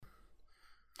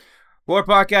War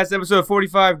Podcast episode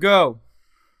 45, go.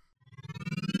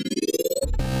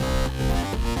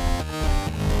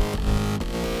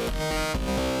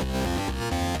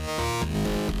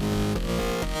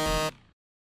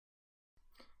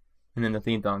 And then the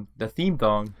theme song. The theme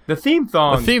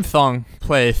song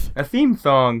plays. A theme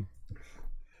song.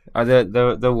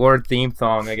 The word theme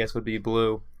song, I guess, would be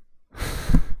blue.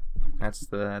 That's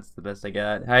the best I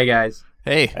got. Hi, guys.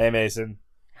 Hey. Hey, Mason.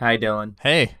 Hi, Dylan.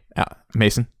 Hey,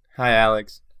 Mason. Hi,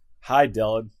 Alex. Hi,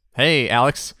 Dylan. Hey,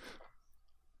 Alex.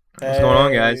 What's going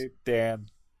on, guys? Dan.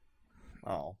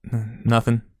 Oh.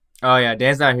 Nothing. Oh, yeah,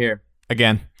 Dan's not here.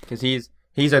 Again. Because he's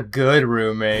a good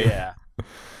roommate. Yeah.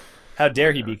 How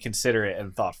dare he be considerate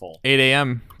and thoughtful? 8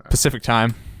 a.m. Pacific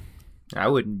time. I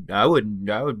would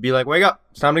be like, wake up.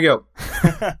 It's time to go.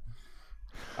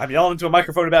 I'm yelling into a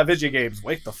microphone about video games.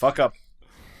 Wake the fuck up.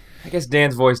 I guess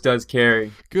Dan's voice does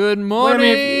carry. Good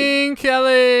morning,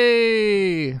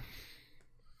 Kelly.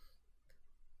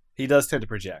 He does tend to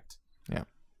project. Yeah.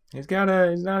 He's got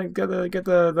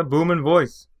the booming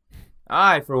voice.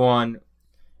 I, for one,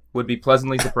 would be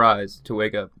pleasantly surprised to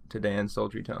wake up to Dan's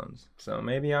sultry tones. So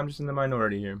maybe I'm just in the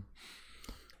minority here.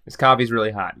 This coffee's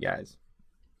really hot, guys.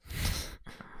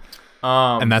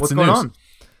 And that's what's the going news. on?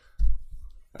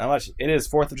 How much? It is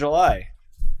 4th of July.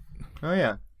 Oh,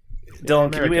 yeah.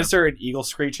 Dylan, can you America. insert an eagle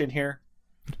screech in here?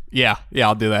 Yeah,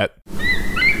 I'll do that.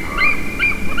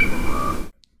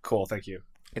 Cool, thank you.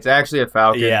 It's actually a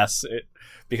falcon. Yes,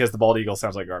 because the bald eagle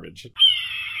sounds like garbage.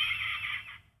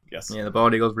 Yes. Yeah, the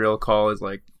bald eagle's real call is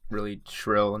like really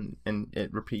shrill and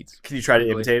it repeats. Can you try to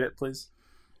Really? imitate it, please?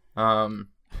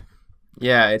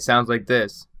 Yeah, it sounds like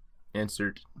this.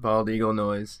 Insert bald eagle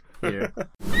noise here.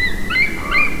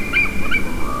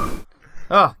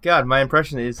 Oh God, my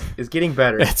impression is getting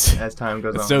better as time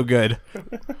goes It's on. so good.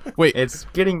 Wait, It's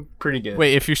getting pretty good.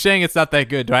 wait. If you're saying it's not that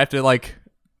good, do I have to like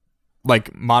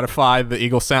modify the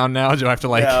eagle sound now? Do I have to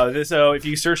No, so if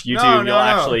you search YouTube, No, you'll no.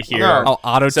 actually hear... No. I'll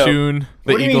auto-tune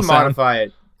the what do you eagle mean sound? modify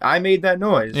it? I made that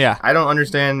noise. Yeah. I don't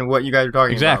understand what you guys are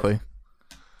talking Exactly. about.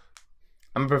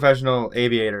 I'm a professional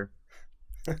aviator.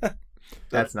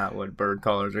 That's not what bird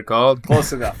callers are called.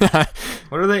 Close enough.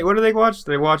 What do they watch?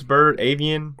 They watch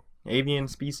avian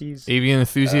species? Avian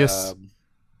enthusiasts.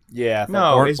 Yeah.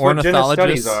 No, it's what gender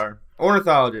studies ornithologists. are.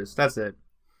 Ornithologists, that's it.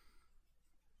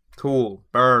 Cool.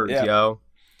 Birds, Yeah. yo.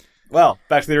 Well,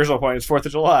 back to the original point. It's 4th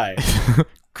of July.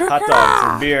 Hot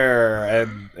dogs and beer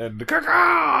and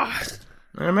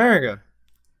In America.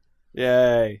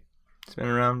 Yay. It's been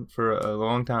around for a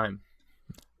long time.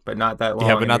 But not that long.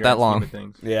 Yeah, but in not the that grand long. scheme of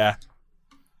things. Yeah.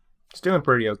 It's doing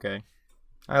pretty okay.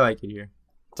 I like it here.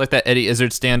 It's like that Eddie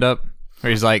Izzard stand-up where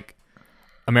he's like,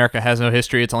 America has no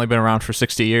history. It's only been around for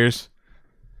 60 years.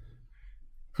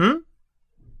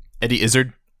 Eddie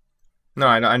Izzard. No,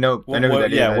 I know who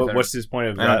that is. Yeah. I don't- What's his point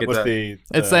of I don't that? get What's that. the?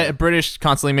 It's that British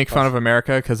constantly make fun of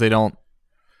America because they don't,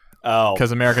 Oh,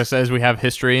 because America says we have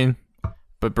history,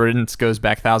 but Britain's goes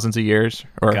back thousands of years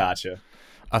or gotcha.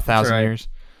 1,000 right. years.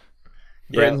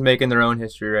 Britain's making their own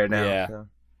history right now. Yeah. So.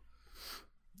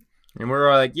 And we're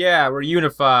all like, yeah, we're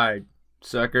unified,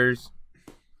 suckers.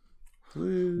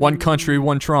 Woo. One country,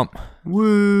 one Trump.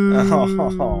 Woo.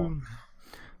 Oh.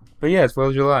 But yeah, it's 4th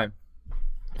of July.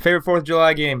 Favorite 4th of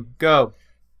July game? Go.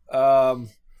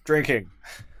 Drinking.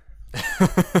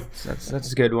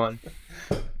 That's a good one.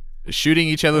 Shooting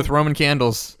each other with Roman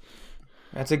candles.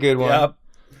 That's a good one.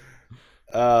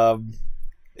 Yep.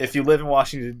 If you live in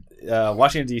Washington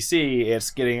D.C.,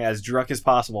 it's getting as drunk as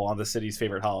possible on the city's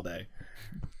favorite holiday.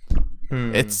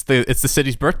 It's the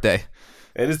city's birthday.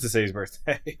 It is the city's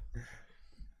birthday.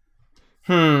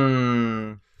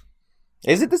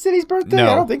 Is it the city's birthday?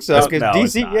 No. I don't think so. No, Because no,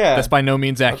 it's DC, not. yeah. That's by no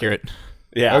means accurate.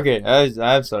 Yeah. Okay,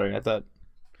 I'm sorry. I thought.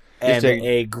 And checking.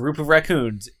 a group of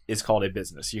raccoons is called a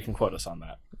business. You can quote us on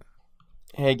that.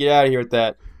 Hey, get out of here with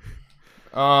that.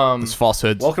 It's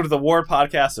falsehoods. Welcome to the War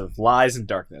Podcast of Lies and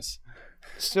Darkness.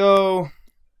 So,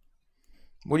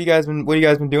 what you guys been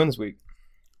doing this week?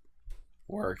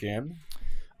 Working.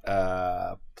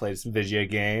 Played some video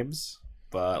games,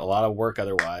 but a lot of work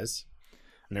otherwise.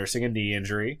 Nursing a knee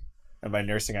injury. And by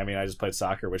nursing, I mean I just played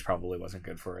soccer, which probably wasn't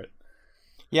good for it.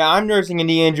 Yeah, I'm nursing a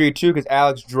knee injury too because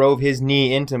Alex drove his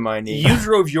knee into my knee. You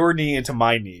drove your knee into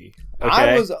my knee.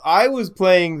 Okay? I was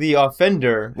playing the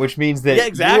offender, which means that Yeah,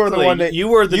 exactly. you were the one that You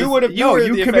were the you def- would have you were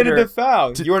you the committed offender. a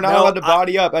foul. You are not No, allowed to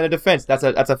body up on a defense. That's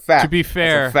a fact. To be That's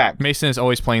fair, a fact. Mason is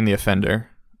always playing the offender.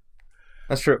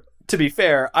 That's true. To be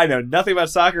fair, I know nothing about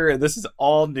soccer, and this is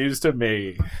all news to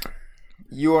me.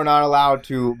 You are not allowed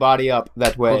to body up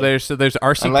that way Well, there's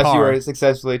RC unless you Car. are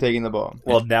successfully taking the ball.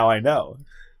 Well, now I know.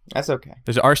 That's okay.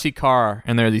 There's an RC car,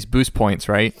 and there are these boost points,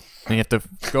 right? And you have to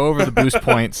go over the boost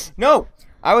points. No,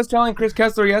 I was telling Chris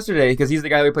Kessler yesterday because he's the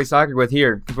guy we play soccer with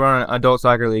here. 'Cause we're on an adult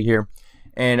soccer league here,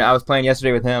 and I was playing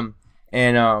yesterday with him,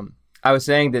 and I was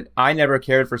saying that I never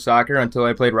cared for soccer until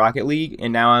I played Rocket League,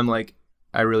 and now I'm like,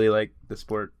 I really like the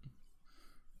sport.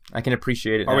 I can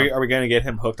appreciate it. Are now. we going to get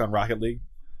him hooked on Rocket League?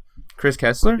 Chris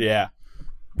Kessler? Yeah.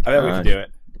 I bet we can do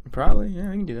it. Probably, yeah,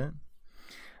 we can do that.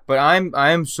 But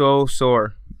I'm so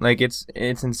sore. Like it's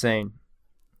insane.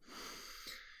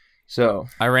 So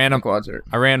I ran quads hurt.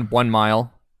 1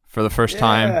 mile for the first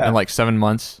time Yeah. in like 7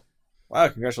 months, Wow,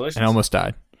 congratulations. and I almost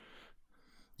died.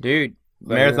 Dude,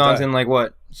 But you're marathons done. in like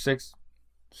what? 6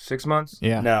 months?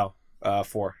 Yeah. No,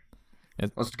 4.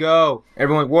 Let's go.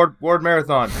 Everyone Ward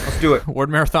Marathon. Let's do it. Ward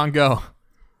Marathon go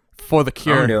for the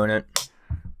cure. I'm doing it.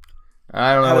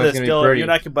 I don't know How about what's this, going to be Dylan? pretty. You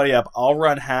and I can buddy up. I'll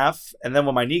run half, and then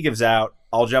when my knee gives out,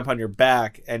 I'll jump on your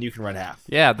back, and you can run half.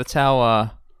 Yeah, that's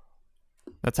how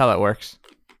that works.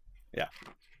 Yeah.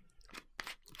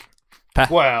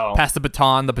 Wow. Pass the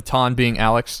baton being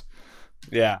Alex.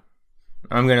 Yeah.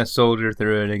 I'm going to soldier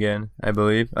through it again, I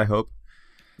believe. I hope.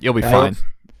 You'll be I fine. hope.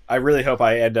 I really hope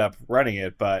I end up running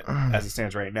it, but as it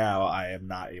stands right now, I am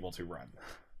not able to run.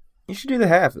 You should do the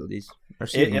half at least. Or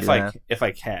see if you can do the half. If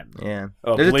I can. Yeah.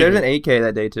 Oh, There's believe an me, 8K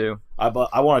that day too. I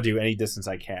want to do any distance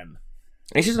I can.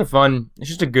 It's just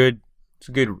a good,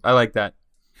 I like that.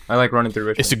 I like running through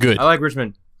Richmond. It's a good. I like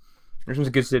Richmond. Richmond's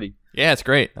a good city. Yeah, it's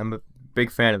great. I'm a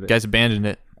big fan of You it. guys abandoned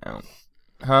it.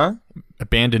 Huh?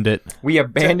 Abandoned it. We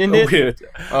abandoned it?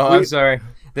 Oh, I'm sorry.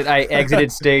 That I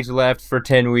exited stage left for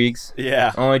 10 weeks,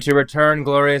 Yeah. only to return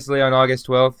gloriously on August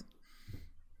 12th.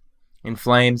 In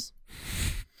flames.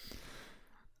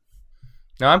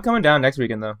 No, I'm coming down next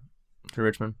weekend, though, to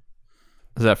Richmond.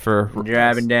 Is that for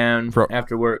Driving down Ro-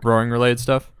 after work. rowing related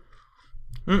stuff?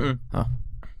 Mm-mm. Oh.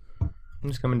 I'm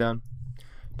just coming down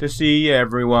to see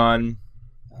everyone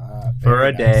for Very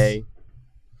a nice. day.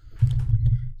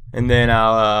 And then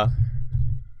I'll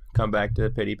come back to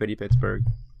Pitty Pittsburgh.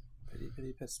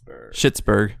 Pitty Pittsburgh.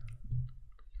 Schittsburg.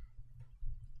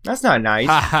 That's not nice.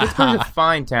 Pittsburgh's a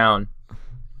fine town.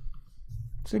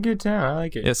 It's a good town. I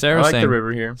like it. Yeah, Sarah I was like saying- the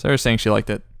river here. Sarah's saying she liked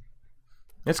it.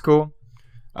 It's cool.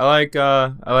 I like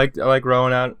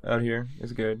rowing out here.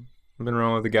 It's good. I've been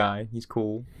rowing with a guy. He's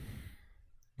cool.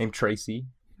 Named Tracy.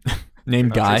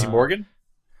 Named Guy. Tracy Morgan?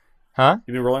 Huh?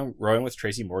 You've been rowing with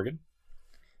Tracy Morgan?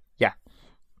 Yeah.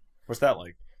 What's that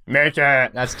like?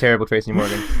 That's terrible, Tracy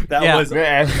Morgan. That Yeah.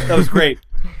 that was great.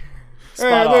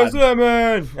 Spot Hey, there's on.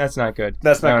 lemon. That's not good.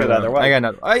 That's not No, good no, either. no. What? I got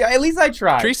nothing. At least I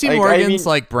tried. Tracy Like, Morgan's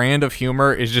brand of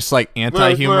humor is just like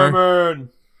anti-humor. Lemon.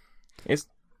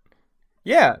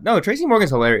 Tracy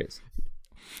Morgan's hilarious.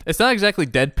 It's not exactly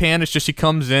deadpan. It's just he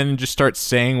comes in and just starts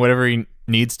saying whatever he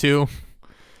needs to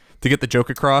get the joke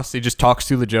across. He just talks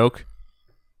through the joke.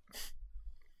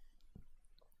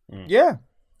 Yeah.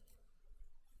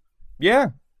 Yeah.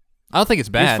 I don't think it's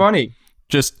bad. He's funny.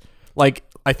 Just like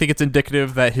I think it's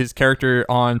indicative that his character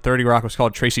on 30 Rock was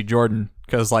called Tracy Jordan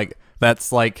because like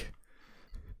that's like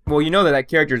Well, you know that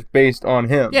character is based on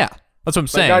him. yeah, that's what I'm Like,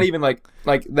 saying. not even like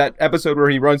that episode where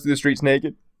he runs through the streets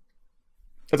naked.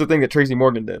 That's the thing that Tracy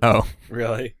Morgan did. Oh,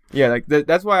 Really? Yeah, like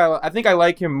that's why I think I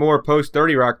like him more post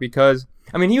 30 Rock because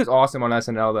I mean he was awesome on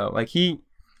SNL though. Like he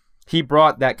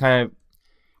brought that kind of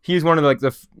he's one of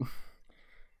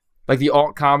the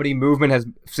alt comedy movement has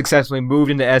successfully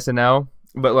moved into SNL,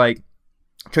 but like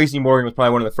Tracy Morgan was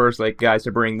probably one of the first like guys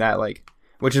to bring that like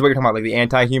which is what you're talking about like the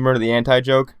anti-humor, the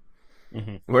anti-joke,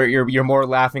 where you're more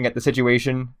laughing at the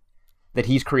situation that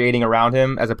he's creating around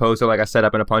him as opposed to like a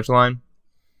setup and a punchline.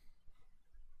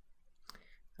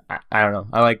 I don't know.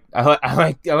 I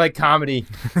like comedy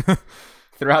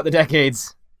throughout the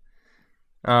decades.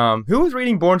 Who was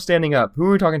reading Born Standing Up? Who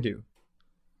were we talking to?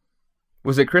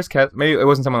 Was it Chris Kessler? Maybe it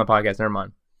wasn't someone on the podcast. Never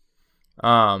mind.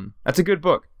 That's a good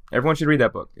book. Everyone should read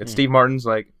that book. It's Steve Martin's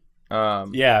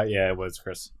Yeah, it was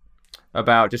Chris.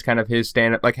 about just kind of his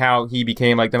stand-up, like how he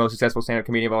became like the most successful stand-up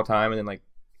comedian of all time, and then like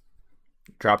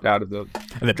dropped out of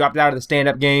the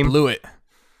stand-up game. blew it.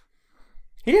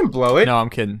 He didn't blow it. No, I'm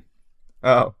kidding.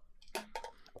 Oh,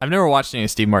 I've never watched any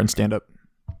Steve Martin stand up.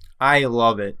 I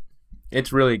love it.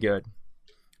 It's really good,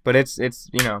 but it's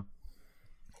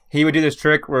he would do this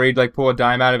trick where he'd like pull a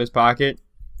dime out of his pocket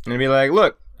and be like,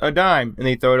 "Look, a dime," and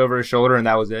he'd throw it over his shoulder, and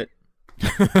that was it.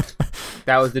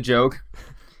 That was the joke,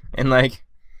 and like,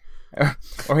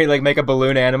 or he'd like make a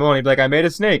balloon animal, and he'd be like, "I made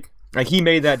a snake." Like he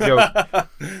made that joke.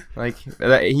 Like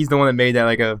he's the one that made that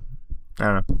I don't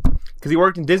know, because he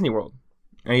worked in Disney World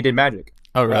and he did magic.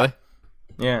 Oh, really?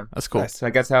 Yeah, That's cool. Nice. so I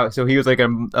guess how. So he was like a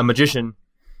magician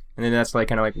and then that's like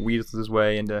kind of like weasels his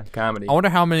way into comedy. I wonder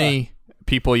how many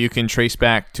people you can trace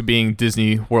back to being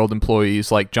Disney World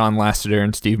employees like John Lasseter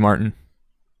and Steve Martin.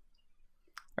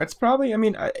 That's probably. I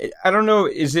mean, I don't know.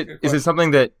 Is it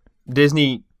something that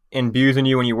Disney imbues in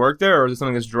you when you work there, or is it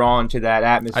something that's drawn to that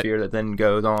atmosphere that then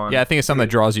goes on? Yeah, I think it's something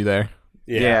that draws you there.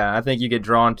 Yeah, I think you get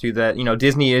drawn to that. You know,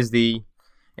 Disney is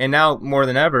and now more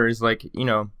than ever is like, you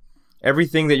know,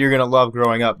 everything that you're gonna love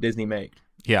growing up, Disney made.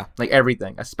 Yeah, like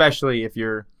everything, especially if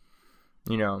you're,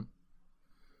 you know,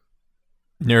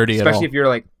 nerdy. Especially if you're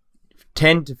like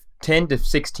 10 to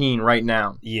 16 right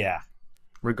now. Yeah.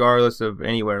 Regardless of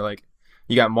anywhere, like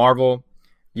you got Marvel,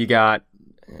 you got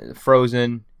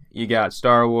Frozen, you got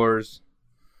Star Wars,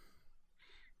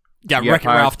 got Wreck-It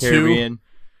Ralph 2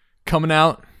 coming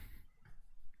out.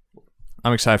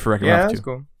 I'm excited for Wreck-It Ralph 2. Yeah, that's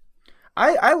cool.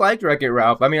 I liked Wreck-It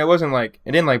Ralph. I mean, it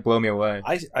didn't like blow me away.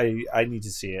 I need to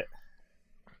see it.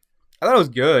 I thought it was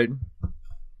good,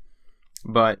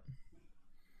 but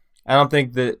I don't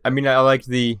think that. I mean, I liked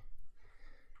the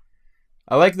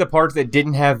parts that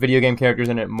didn't have video game characters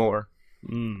in it more.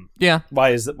 Yeah.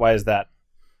 Why is that?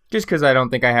 Just because I don't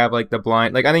think I have like the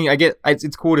blind. Like I think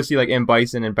it's cool to see like M.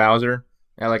 Bison and Bowser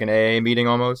at like an AA meeting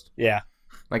almost. Yeah.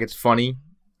 Like it's funny,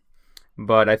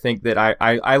 but I think that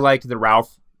I liked the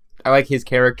Ralph. I like his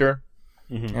character,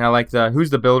 and I like who's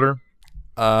the builder?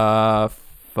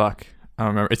 Fuck. I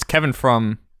don't remember. It's Kevin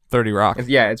from 30 Rock.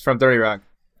 It's from 30 Rock.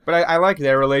 But I like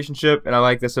their relationship, and I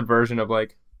like the subversion of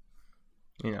like,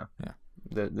 you know,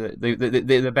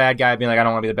 the bad guy being like, I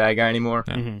don't want to be the bad guy anymore.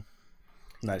 Yeah. Mm-hmm.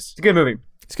 Nice. It's a good movie.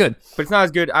 It's good, but it's not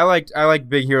as good. I like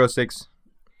Big Hero 6.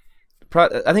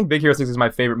 I think Big Hero 6 is my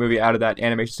favorite movie out of that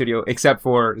animation studio, except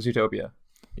for Zootopia.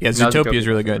 Yeah, Zootopia is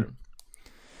really good.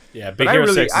 Yeah, Big Hero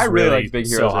 6 is really like Big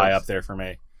Hero so 6. high up there for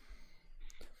me.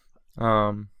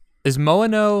 Is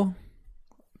Moana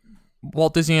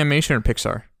Walt Disney Animation or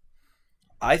Pixar?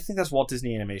 I think that's Walt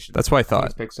Disney Animation. That's what I thought.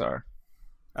 It's Pixar.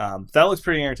 That looks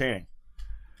pretty entertaining.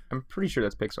 I'm pretty sure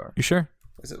that's Pixar. You sure?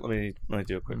 Is it? Let me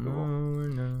do a quick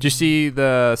Google. Did you see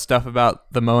the stuff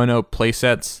about the Moana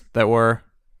playsets that were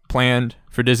planned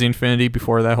for Disney Infinity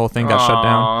before that whole thing got shut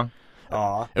down?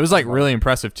 Aw. It was like really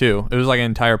impressive too. It was like an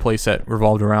entire playset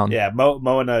revolved around. Yeah,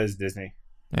 Moana is Disney.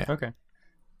 Yeah. Okay.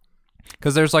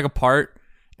 Because there's like a part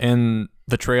in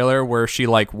the trailer where she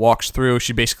like walks through.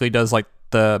 She basically does like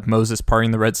the Moses parting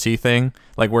the Red Sea thing,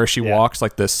 like where she walks,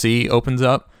 like the sea opens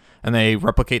up, and they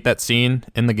replicate that scene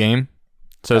in the game.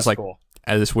 So That's it's like cool.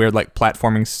 This weird like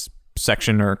platforming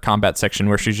section or combat section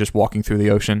where she's just walking through the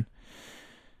ocean.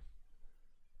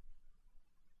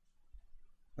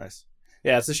 Nice.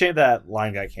 Yeah, it's a shame that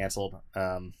line got canceled.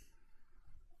 I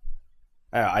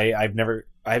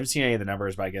haven't seen any of the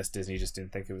numbers, but I guess Disney just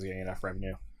didn't think it was getting enough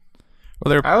revenue.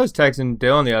 Well, I was texting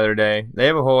Dylan the other day. They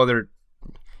have a whole other,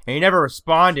 and he never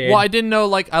responded. Well, I didn't know.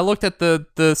 Like, I looked at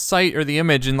the site or the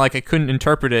image, and like I couldn't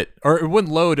interpret it, or it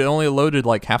wouldn't load. It only loaded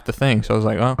like half the thing. So I was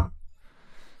like, oh.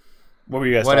 What were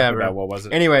you guys talking about? What was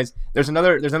it? Anyways, there's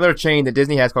another chain that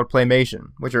Disney has called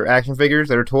Playmation, which are action figures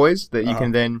that are toys that you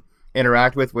can then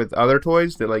interact with other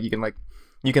toys that like you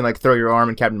can throw your arm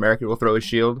and Captain America will throw his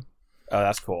shield. Oh,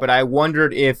 that's cool. But I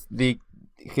wondered if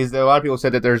because a lot of people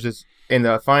said that there's just in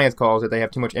the finance calls that they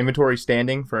have too much inventory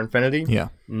standing for Infinity. Yeah.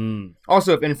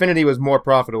 Also, if Infinity was more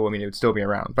profitable, I mean, it would still be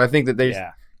around. But I think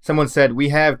that someone said we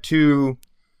have two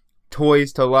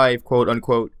toys to life, quote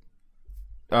unquote,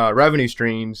 revenue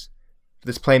streams.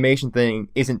 This Playmation thing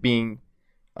isn't being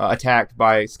attacked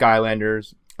by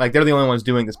Skylanders. Like, they're the only ones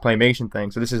doing this Playmation thing,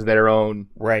 so this is their own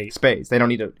space. They don't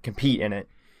need to compete in it.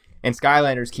 And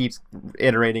Skylanders keeps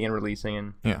iterating and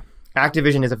releasing. And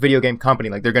Activision is a video game company.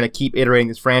 Like, they're going to keep iterating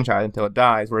this franchise until it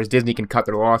dies, whereas Disney can cut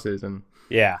their losses. And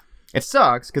it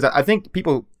sucks, because I think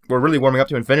people were really warming up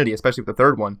to Infinity, especially with the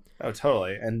third one. Oh,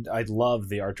 totally. And I love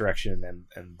the art direction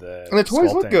and the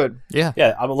toys sculpting. look good. Yeah.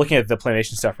 Yeah, I'm looking at the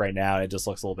Playmation stuff right now, and it just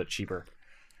looks a little bit cheaper.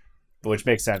 Which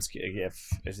makes sense if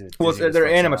they're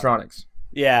animatronics.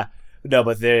 Yeah, no,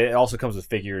 but it also comes with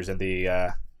figures and they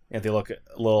look a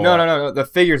little. No. The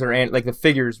figures are the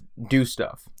figures do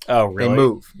stuff. Oh, really? They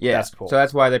move. Yeah, that's cool. So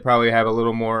that's why they probably have a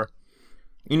little more.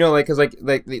 You know, like because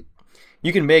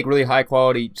you can make really high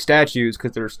quality statues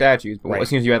because they're statues, but as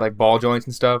soon as you add like ball joints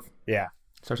and stuff, it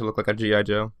starts to look like a GI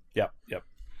Joe. Yep.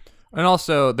 And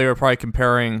also, they were probably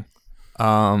comparing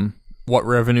what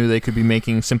revenue they could be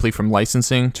making simply from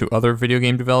licensing to other video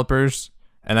game developers,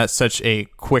 and that's such a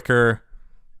quicker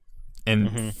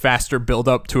and faster build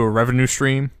up to a revenue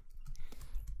stream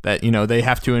that they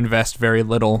have to invest very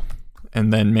little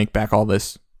and then make back all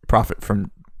this profit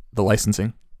from the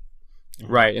licensing.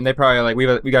 Right, and they probably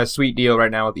we got a sweet deal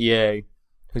right now with EA,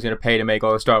 who's going to pay to make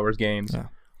all the Star Wars games. Yeah.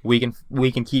 we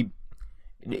can keep,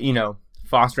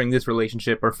 fostering this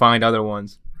relationship or find other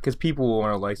ones because people will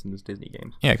want to license Disney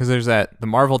games. Yeah, because there's the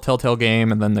Marvel Telltale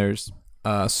game, and then there's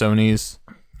Sony's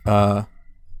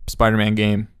Spider-Man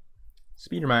game.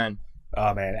 Spider-Man.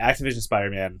 Oh man, Activision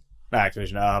Spider-Man, not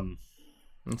Activision.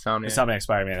 Insomniac.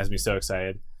 Spider-Man has me so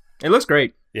excited. It looks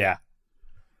great. Yeah,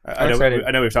 I'm excited.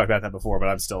 I know we've talked about that before, but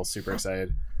I'm still super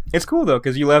excited. It's cool though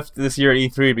because you left this year at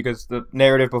E3 because the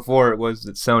narrative before it was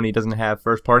that Sony doesn't have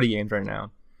first-party games right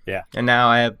now. Yeah, and now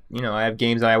I have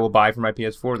games that I will buy for my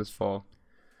PS4 this fall.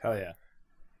 Hell yeah!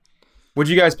 Would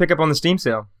you guys pick up on the Steam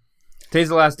sale? Today's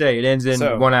the last day. It ends in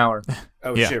 1 hour.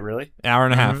 Oh Yeah. shit! Really? Hour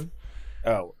and a half.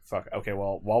 Oh fuck. Okay.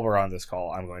 Well, while we're on this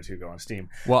call, I'm going to go on Steam.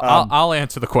 Well, I'll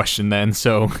answer the question then.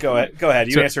 So Go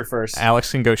ahead. You answer first.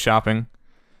 Alex can go shopping.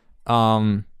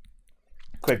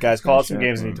 Quick, guys. Call out some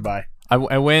games I need to buy. I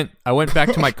went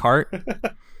back to my cart,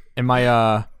 and my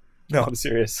No, I'm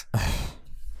serious.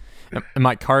 and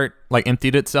my cart like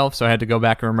emptied itself, so I had to go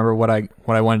back and remember what I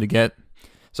wanted to get.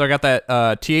 So I got that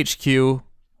THQ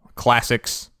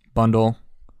Classics bundle,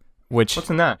 which What's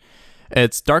in that?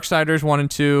 it's Darksiders 1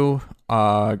 and 2,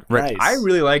 Nice. I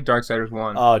really like Darksiders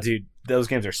 1. Oh, dude, those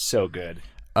games are so good.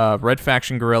 Red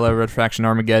Faction Guerrilla, Red Faction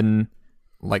Armageddon,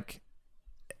 like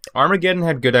Armageddon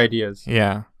had good ideas.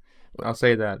 yeah. I'll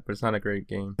say that, but it's not a great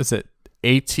game. Is it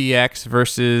ATX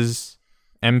versus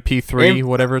MP3,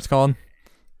 whatever it's called?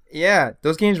 Yeah,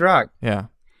 those games rock. Yeah.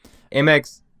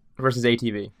 MX versus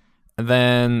ATV. And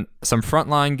then some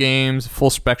Frontline games, Full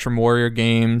Spectrum Warrior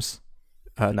games,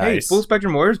 Nice. Hey, Full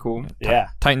Spectrum Warrior's cool. Yeah.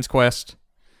 Titans Quest.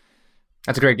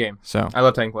 That's a great game. So I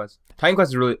love Titan Quest. Titan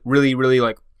Quest is really, really, really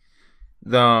like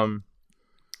the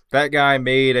that guy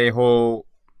made a whole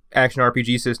action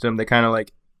RPG system that kind of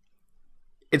like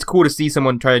it's cool to see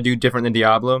someone try to do different than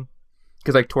Diablo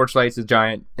because like Torchlight's is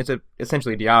giant. It's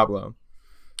essentially Diablo,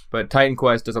 but Titan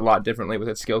Quest does a lot differently with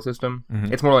its skill system.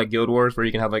 Mhm. It's more like Guild Wars where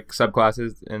you can have like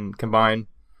subclasses and combine.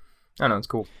 I don't know. It's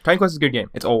cool. Titan Quest is a good game.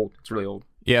 It's old. It's really old.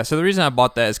 yeah, so the reason I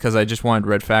bought that is because I just wanted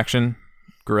Red Faction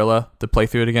Guerrilla to play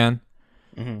through it again.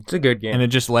 It's a good game. And it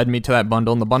just led me to that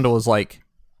bundle, and the bundle was like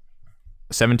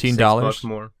 $17. $6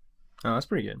 more. Oh, that's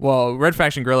pretty good. Well, Red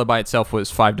Faction Guerrilla by itself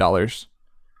was $5.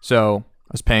 So I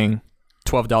was paying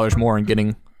 $12 more and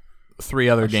getting 3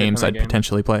 other shit ton games of I'd games.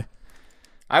 potentially play.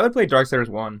 I would play Darksiders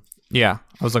 1. Yeah,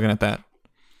 I was looking at that.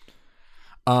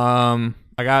 I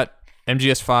got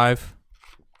MGS5,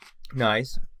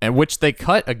 Nice. and which they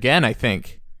cut again, I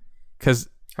think, because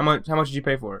How much did you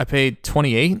pay for I it? paid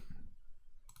 $28.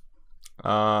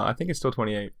 I think it's still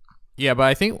 28. Yeah, but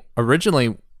I think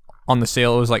originally on the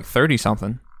sale it was like 30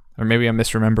 something, or maybe I'm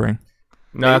misremembering.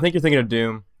 No, I think you're thinking of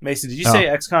Doom. Mason, did you Oh. say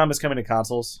XCOM is coming to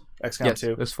consoles? XCOM Yes,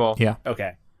 2? this fall. Yeah.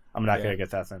 Okay. I'm not Yeah. going to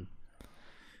get that then.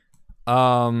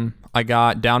 I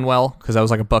got Downwell because that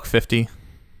was like $1.50.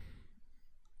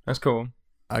 That's cool.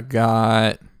 I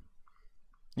got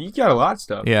You got a lot of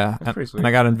stuff. yeah, That's pretty sweet. and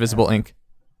I got Invisible Ink.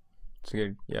 It's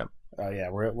good. Yeah. Oh, yeah.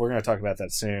 We're going to talk about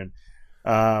that soon.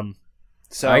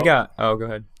 So I got. Oh, go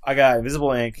ahead. I got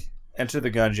Invisible Ink, Enter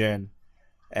the Gungeon,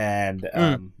 and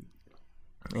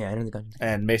Yeah, I know the gun.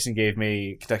 and Mason gave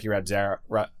me Kentucky Route Zero.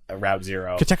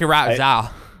 Kentucky Route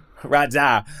Zao. Route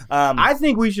Zero. I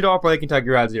think we should all play Kentucky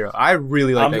Route Zero. I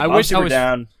really like that. I game. wish I super was-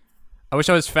 down. I wish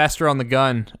I was faster on the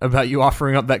gun about you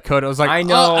offering up that code. I was like, I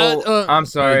know. I'm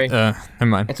sorry. Never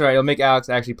mind. It's alright. I'll make Alex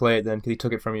actually play it then because he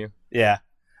took it from you. Yeah,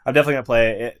 I'm definitely gonna play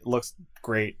it. It looks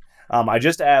great. I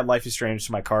just add Life is Strange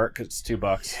to my cart because it's $2.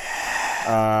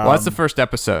 Well, that's the first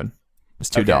episode. It's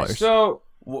 $2. Okay, So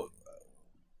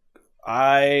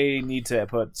I need to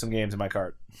put some games in my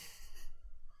cart.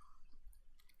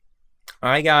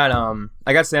 I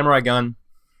got Samurai Gun,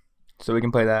 so we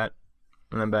can play that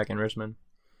when I'm back in Richmond.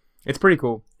 It's pretty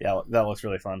cool. Yeah, that looks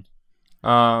really fun.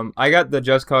 I got the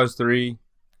Just Cause 3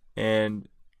 and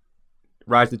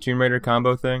Rise of the Tomb Raider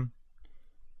combo thing.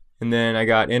 And then I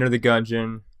got Enter the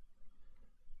Gungeon,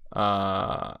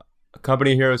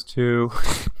 Company Heroes 2.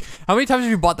 How many times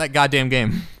have you bought that goddamn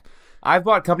game? I've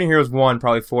bought Company Heroes 1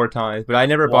 probably 4 times, but I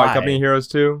never Why? bought Company Heroes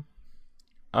 2.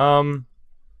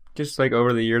 Just like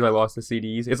over the years I lost the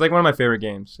CDs. It's like one of my favorite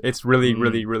games. It's really,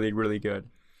 really, really, really good.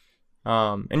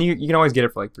 And you can always get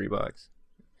it for like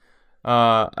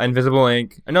 $3. Invisible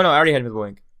Ink. No, I already had Invisible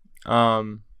Ink.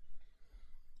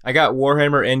 I got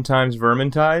Warhammer End Times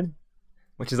Vermintide,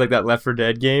 which is like that Left 4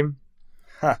 Dead game.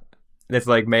 Huh. That's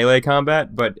like melee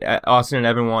combat, but Austin and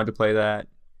Evan wanted to play that.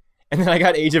 And then I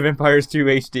got Age of Empires 2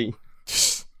 HD.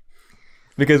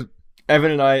 Because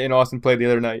Evan and I and Austin played the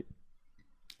other night.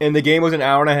 And the game was an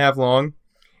hour and a half long.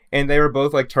 And they were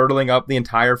both like turtling up the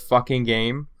entire fucking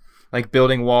game. Like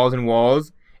building walls and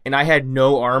walls. and I had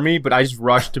no army, but I just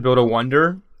rushed to build a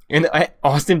wonder. And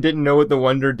Austin didn't know what the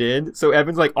wonder did, so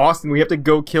Evan's like, Austin, we have to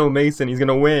go kill Mason. He's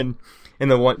gonna win. And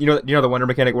the one, you know, the wonder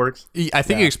mechanic works. I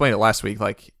think you explained it last week.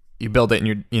 Like you build it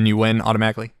and you win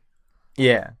automatically.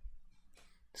 Yeah.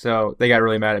 So they got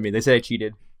really mad at me. They said I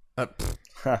cheated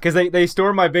because they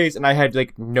stormed my base and I had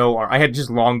like no arm. I had just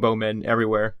longbowmen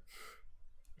everywhere.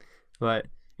 But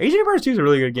Age of Empires 2 is a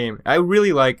really good game. I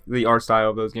really like the art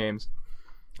style of those games.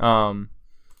 And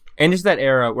just that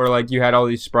era where like you had all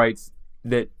these sprites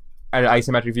that at an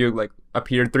isometric view like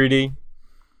appeared 3D.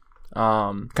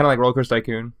 Kind of like Roller Coaster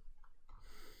Tycoon.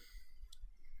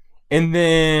 And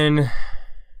then I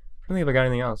don't think if I got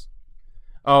anything else.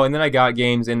 Oh, and then I got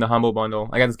games in the Humble Bundle.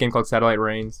 I got this game called Satellite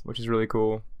Reigns, which is really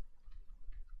cool.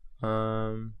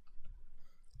 And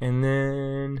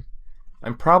then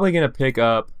I'm probably gonna pick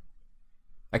up.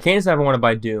 I can't decide if I want to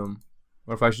buy Doom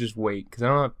or if I should just wait because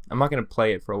I'm not gonna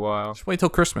play it for a while. Just wait till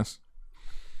Christmas.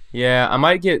 Yeah, I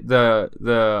might get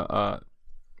the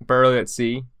Burial at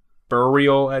Sea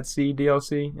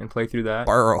DLC and play through that.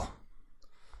 Burl.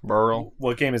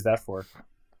 What game is that for?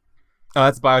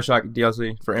 That's BioShock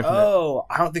DLC for Infinite. Oh,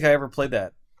 I don't think I ever played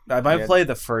that. I might have played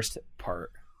the first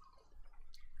part.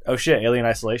 Oh shit, Alien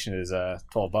Isolation is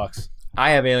 $12. I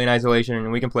have Alien Isolation,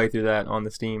 and we can play through that on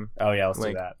the Steam. Oh yeah, let's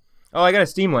link. do that. Oh, I got a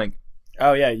Steam link.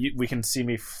 Oh yeah, we can see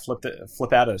me flip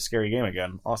out a scary game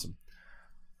again. Awesome.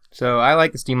 So I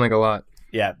like the Steam link a lot.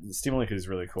 Yeah, the Steam link is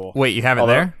really cool. Wait, you have it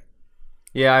there?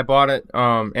 Yeah, I bought it.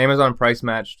 Amazon price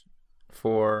matched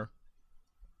for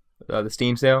the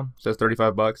Steam sale, so it's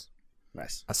 $35.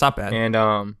 Nice. That's not bad.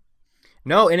 And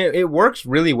no, and it works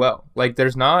really well. Like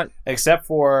there's not, except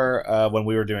for when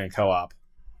we were doing co-op.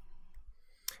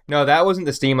 No, that wasn't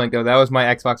the Steam link though. That was my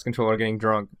Xbox controller getting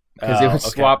drunk because it would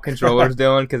swap controllers,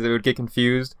 Dylan, because it would get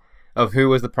confused of who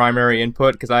was the primary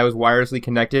input because I was wirelessly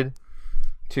connected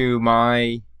to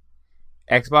my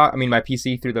my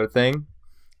PC through the thing,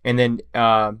 and then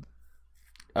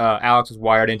Alex was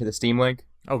wired into the Steam link.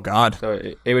 Oh God! So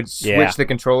it would switch the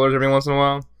controllers every once in a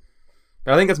while.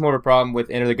 But I think that's more of a problem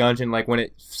with Enter the Gungeon. Like when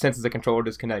it senses a controller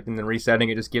disconnect and then resetting,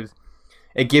 it just gives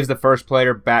the first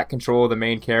player back control of the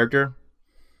main character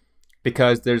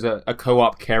because there's a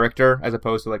co-op character as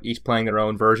opposed to like each playing their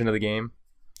own version of the game.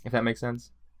 If that makes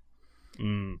sense.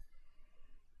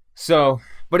 So,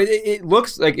 but it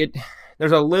looks like it.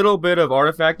 There's a little bit of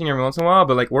artifacting every once in a while,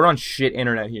 but like we're on shit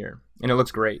internet here, and it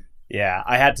looks great. Yeah,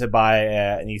 I had to buy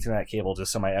an Ethernet cable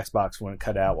just so my Xbox wouldn't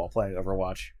cut out while playing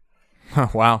Overwatch.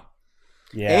 Wow.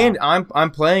 Yeah, and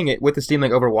I'm playing it with the Steam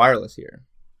Link over wireless here.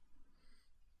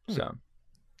 So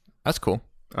that's cool.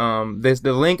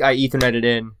 The link I Etherneted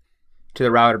in to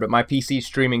the router, but my PC's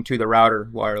streaming to the router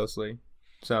wirelessly.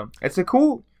 So it's a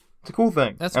cool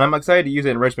thing, and I'm excited to use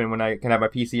it in Richmond when I can have my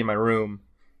PC in my room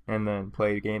and then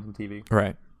play games on TV.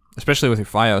 Right, especially with your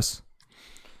FiOS.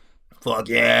 Fuck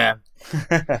yeah!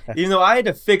 Even though I had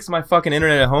to fix my fucking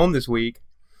internet at home this week.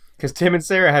 Because Tim and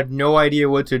Sarah had no idea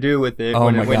what to do with it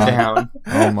when it went down.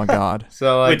 Oh my God.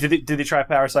 So wait, did they try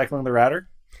power cycling the router?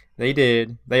 They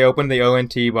did. They opened the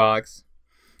ONT box.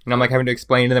 And I'm like having to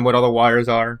explain to them what all the wires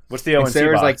are. What's the ONT and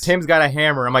Sarah's box? like, Tim's got a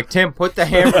hammer. I'm like, Tim, put the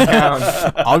hammer down.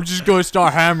 I'm just going to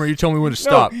start hammering. You tell me when to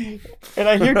stop. And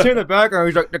I hear Tim in the background.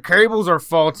 He's like, the cables are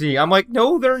faulty. I'm like,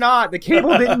 no, they're not. The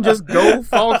cable didn't just go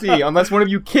faulty unless one of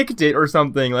you kicked it or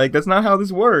something. Like, that's not how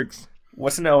this works.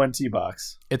 What's an ONT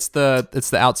box? It's the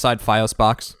outside FiOS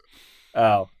box.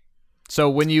 Oh. So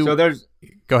when you go ahead.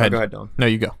 Go ahead, Dylan. No,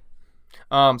 you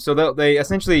go. So they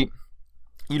essentially,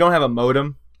 you don't have a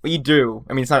modem. Well, you do.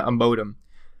 I mean, it's not a modem,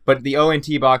 but the ONT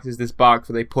box is this box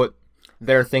where they put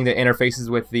their thing that interfaces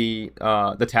with the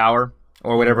tower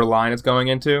or whatever line it's going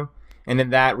into, and then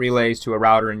that relays to a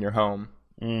router in your home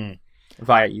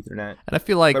via Ethernet. And I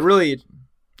feel like, but really,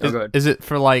 is it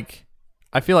for like?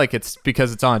 I feel like it's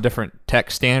because it's on a different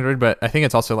tech standard, but I think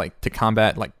it's also like to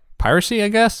combat like piracy, I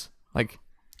guess. Like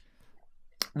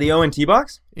the ONT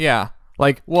box? Yeah.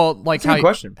 Like, well, like how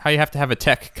you have to have a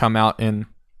tech come out and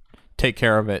take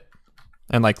care of it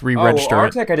and like re-register our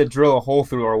it. tech had to drill a hole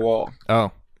through our wall.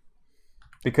 Oh.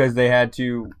 Because they had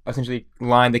to essentially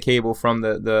line the cable from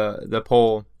the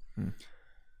pole.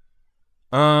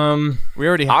 We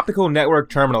already have optical network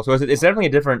terminal. So it's definitely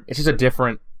it's just a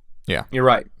different. Yeah. You're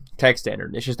right. Tech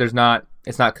standard. It's just it's not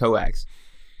coax.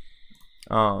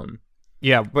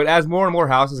 Yeah, but as more and more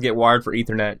houses get wired for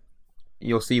Ethernet,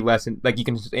 you'll see less. You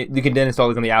can then install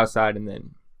these on the outside and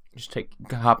then just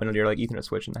hop into your like Ethernet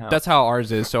switch in the house. That's how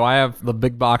ours is. So I have the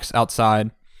big box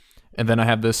outside, and then I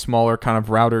have this smaller kind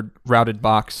of routed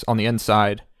box on the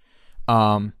inside,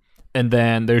 and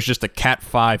then there's just a Cat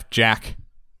 5 jack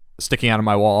sticking out of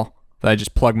my wall that I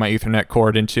just plug my Ethernet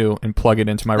cord into and plug it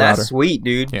into my That's router. sweet,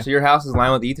 dude. Yeah. So your house is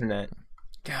lined with Ethernet.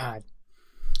 God,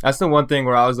 that's the one thing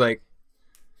where I was like,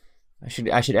 I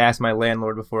should ask my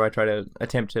landlord before I try to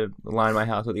attempt to line my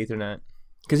house with Ethernet,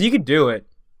 because you could do it,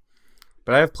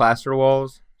 but I have plaster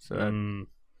walls, so that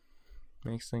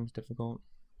makes things difficult.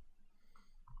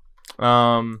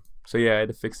 So yeah, I had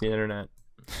to fix the internet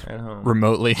at home.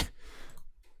 Remotely.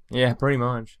 Yeah, pretty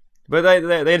much. But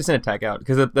they had to send a tech out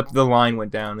because the line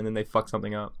went down and then they fucked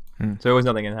something up. So there was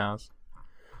nothing in house.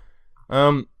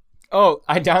 Oh,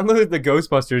 I downloaded the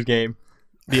Ghostbusters game.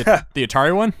 The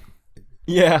Atari one?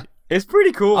 Yeah, it's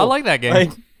pretty cool. I like that game.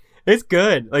 Like, it's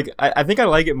good. Like, I think I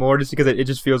like it more just because it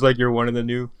just feels like you're one of the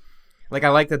new. Like, I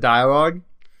like the dialogue.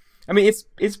 I mean,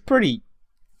 it's pretty.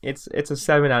 It's a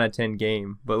 7 out of 10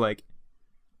 game, but like,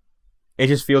 it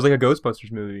just feels like a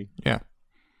Ghostbusters movie. Yeah.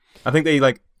 I think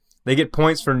they get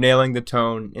points for nailing the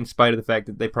tone in spite of the fact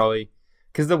that they probably,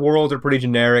 because the worlds are pretty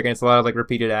generic and it's a lot of like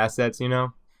repeated assets, you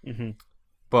know. Mm-hmm.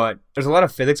 But there's a lot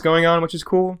of physics going on, which is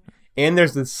cool, and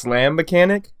there's the slam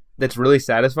mechanic that's really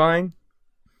satisfying.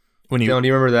 When you do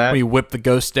you remember that? When you whip the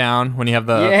ghost down, when you have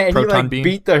the and proton you like beam.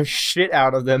 beat the shit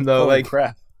out of them though. Holy Like,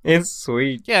 crap. it's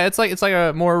sweet. Yeah, it's like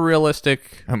a more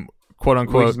realistic, quote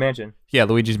unquote. Luigi's Mansion. Yeah,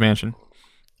 Luigi's Mansion.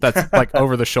 That's like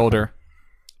over the shoulder.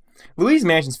 Luigi's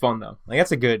Mansion's fun though. Like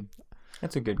that's a good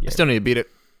game. I still need to beat it.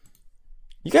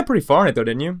 You got pretty far in it though,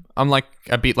 didn't you?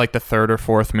 I beat like the 3rd or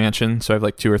 4th mansion, so I have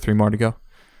like 2 or 3 more to go.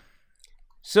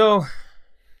 So,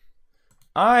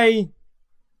 I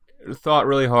thought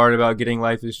really hard about getting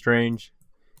Life is Strange,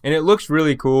 and it looks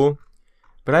really cool,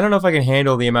 but I don't know if I can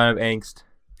handle the amount of angst.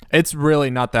 It's really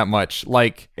not that much.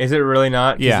 Like, Is it really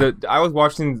not? 'Cause Yeah. I was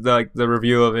watching the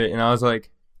review of it, and I was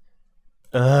like,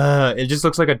 it just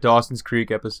looks like a Dawson's Creek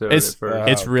episode. it's at first.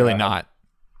 it's really God. not.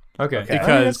 Okay. Okay. I mean,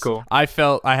 Because that's cool. I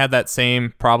felt I had that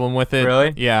same problem with it.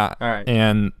 Really? Yeah. All right.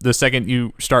 And the second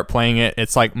you start playing it,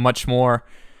 it's like much more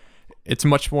like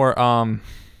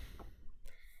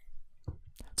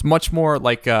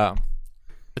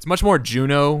it's much more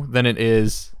Juno than it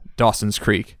is Dawson's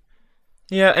Creek.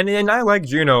 Yeah, and I like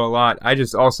Juno a lot. I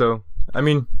just also, I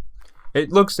mean,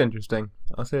 it looks interesting.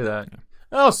 I'll say that.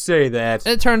 I'll say that.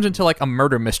 It turns into like a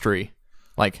murder mystery,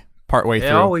 like partway It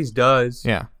through. always does.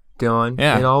 Yeah. Dylan.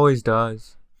 Yeah. It always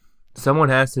does. Someone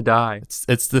has to die.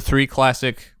 It's the 3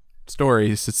 classic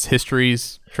stories. It's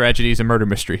histories, tragedies, and murder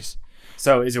mysteries.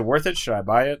 So is it worth it? Should I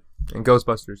buy it? And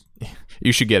Ghostbusters.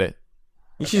 You should get it.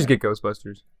 You should just get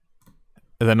Ghostbusters.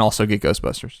 And then also get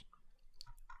Ghostbusters.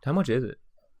 How much is it?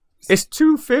 It's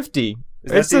 $250.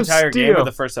 Is that the entire game or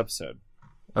the first episode?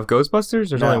 of Ghostbusters?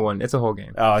 There's No. only one. It's a whole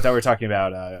game. Oh, I thought we were talking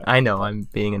about I know. I'm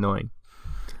being annoying.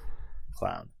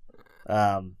 Clown.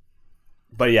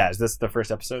 But yeah, is this the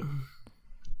first episode?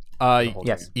 The whole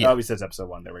yes. game? Yeah. Oh, he says episode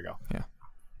 1. There we go.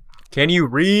 Can you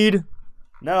read?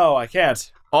 No, I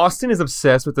can't. Austin is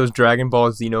obsessed with those Dragon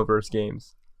Ball Xenoverse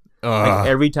games. Like,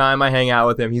 every time I hang out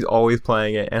with him, he's always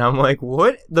playing it, and I'm like,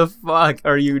 "What the fuck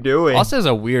are you doing?" Also has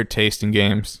a weird taste in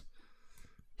games.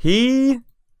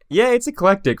 It's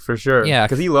eclectic for sure. Yeah.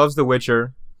 because he loves The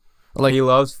Witcher. Like, He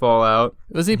loves Fallout.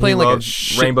 was he playing like a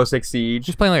loves Rainbow Six Siege.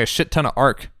 Just playing like a shit ton of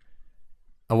Ark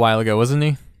a while ago, wasn't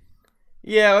he?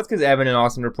 Yeah, that's because Evan and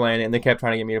Austin were playing it, and they kept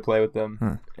trying to get me to play with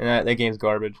them. And that game's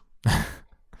garbage.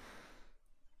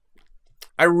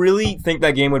 I really think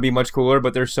that game would be much cooler,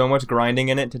 but there's so much grinding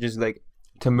in it to just like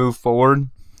to move forward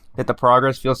that the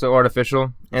progress feels so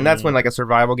artificial, and that's when like a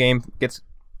survival game gets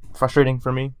frustrating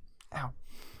for me. Ow.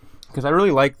 Because I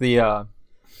really like the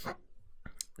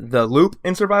loop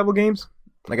in survival games.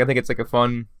 Like I think it's like a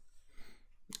fun.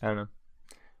 I don't know,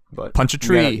 but Punch a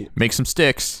tree, make some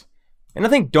sticks. and I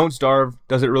think Don't Starve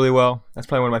does it really well. That's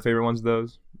probably one of my favorite ones of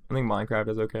those. I think Minecraft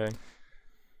is okay.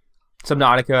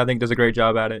 Subnautica, I think, does a great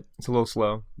job at it. It's a little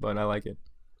slow, but I like it.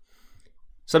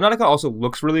 Subnautica also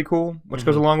looks really cool, which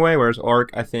goes a long way, whereas Ark,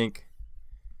 I think...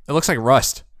 It looks like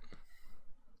Rust.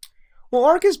 Well,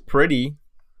 Ark is pretty.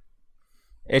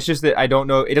 It's just that I don't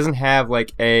know... It doesn't have,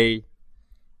 like, a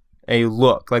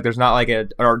look. Like, there's not, like, an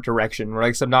art direction. Where,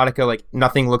 like, Subnautica, like,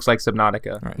 nothing looks like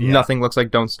Subnautica. Right, yeah. Nothing looks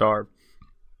like Don't Starve.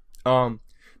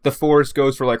 The Forest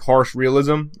goes for, like, harsh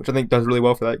realism, which I think does really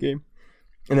well for that game.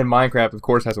 And then Minecraft, of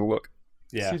course, has a look.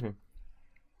 Yeah. Excuse me.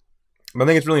 But I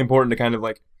think it's really important to kind of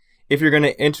like, if you're going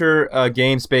to enter a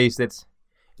game space that's,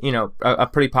 you know, a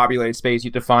pretty populated space, you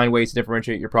have to find ways to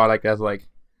differentiate your product as like,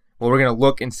 well, we're going to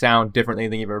look and sound differently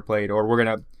than you've ever played,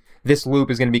 or this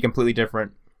loop is going to be completely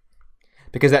different.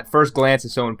 Because that first glance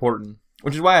is so important.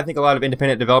 Which is why I think a lot of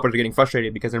independent developers are getting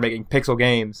frustrated because they're making pixel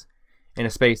games in a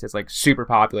space that's like super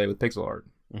populated with pixel art.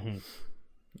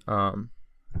 Mm-hmm.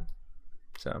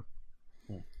 So.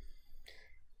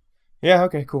 Yeah.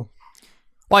 Okay. Cool.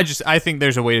 Well, I think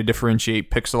there's a way to differentiate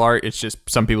pixel art. It's just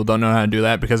some people don't know how to do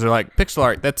that because they're like, pixel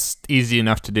art, that's easy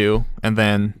enough to do. And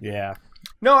then Yeah.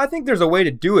 No, I think there's a way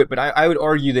to do it, but I would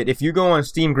argue that if you go on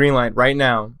Steam Greenlight right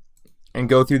now and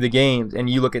go through the games and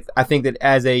you look at, I think that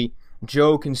as a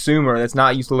Joe consumer that's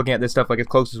not used to looking at this stuff like as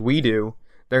close as we do,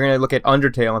 they're going to look at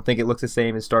Undertale and think it looks the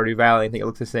same as Stardew Valley and think it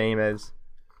looks the same as,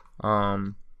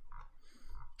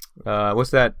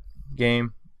 what's that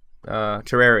game?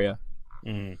 Terraria.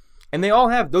 Mm. And they all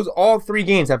have, all three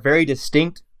games have very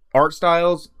distinct art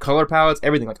styles, color palettes,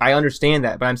 everything. Like, I understand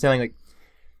that, but I'm saying, like,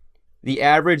 the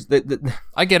average,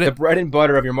 I get the it. bread and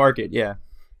butter of your market, yeah.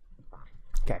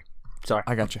 Okay, sorry.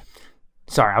 I got you.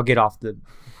 Sorry, I'll get off the...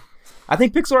 I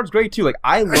think pixel art's great, too. Like,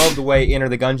 I love the way Enter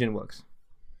the Gungeon looks.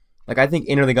 Like, I think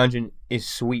Enter the Gungeon is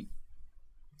sweet.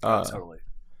 Totally.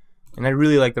 And I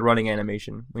really like the running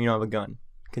animation when you don't have a gun,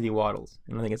 because he waddles,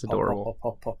 and I think it's adorable. Hop,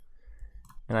 hop, hop.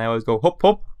 And I always go, hop,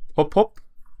 hop, hop, hop,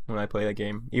 when I play that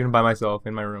game, even by myself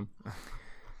in my room.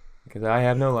 Because I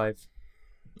have no life.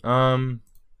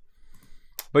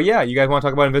 But yeah, you guys want to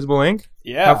talk about Invisible Ink?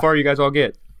 Yeah. How far you guys all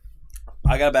get?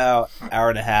 I got about an hour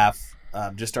and a half.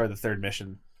 Just started the third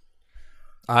mission.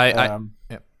 Yep.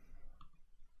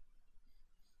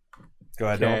 Go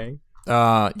ahead, Dylan.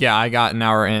 Okay. Yeah, I got an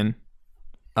hour in.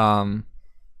 I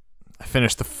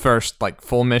finished the first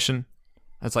full mission.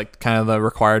 That's kind of the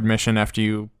required mission after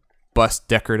you bust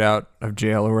Deckard out of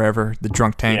jail or wherever, the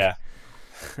drunk tank. Yeah.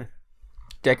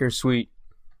 Decker's sweet.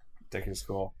 Deckard's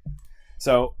cool.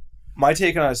 So, my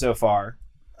take on it so far,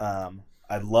 I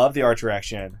love the art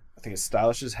direction. I think it's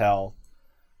stylish as hell.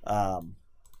 I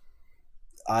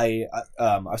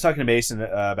was talking to Mason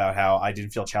about how I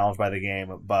didn't feel challenged by the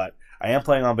game, but I am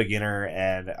playing on beginner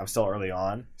and I'm still early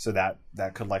on, so that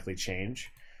could likely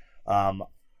change. I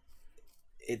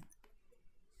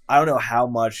don't know how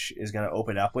much is going to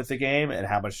open up with the game and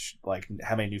how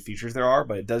many new features there are,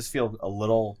 but it does feel a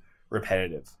little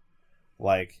repetitive.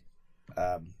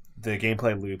 The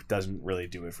gameplay loop doesn't really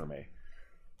do it for me.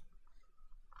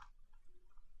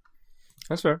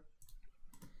 That's fair.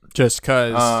 Just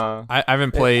because I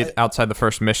haven't played outside the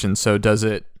first mission, so is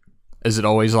it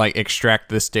always extract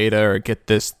this data or get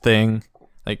this thing?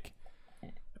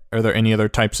 Are there any other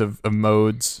types of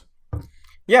modes?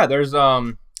 Yeah, there's there's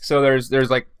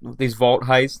these vault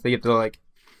heists that you have to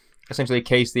essentially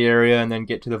case the area and then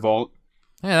get to the vault.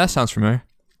 Yeah, that sounds familiar.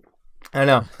 I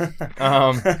know.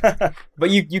 But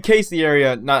you case the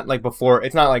area not before.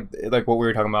 It's not like what we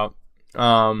were talking about.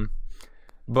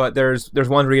 But there's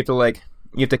ones where you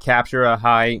have to capture a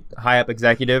high up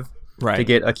executive to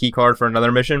get a key card for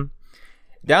another mission.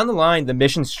 Down the line, the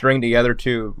missions string together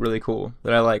too, really cool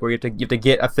that I like. Where you have to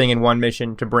get a thing in one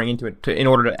mission to bring into it in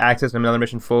order to access another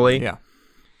mission fully. Yeah.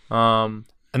 And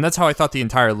that's how I thought the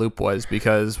entire loop was,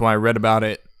 because when I read about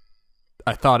it,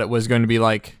 I thought it was going to be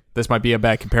this might be a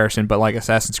bad comparison, but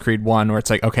Assassin's Creed 1, where it's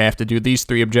okay, I have to do these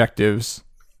 3 objectives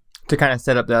to kind of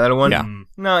set up the other one. Yeah.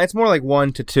 No, it's more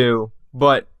 1 to 2,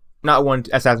 but not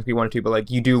Assassin's Creed 1 to 2, but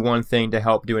you do one thing to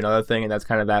help do another thing, and that's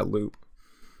kind of that loop.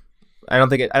 I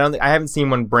haven't seen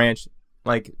one branch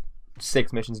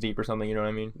 6 missions deep or something. You know what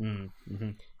I mean?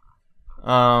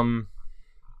 Mm-hmm.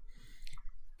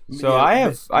 So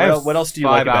Yeah, I have what else do you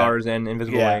 5 like about hours in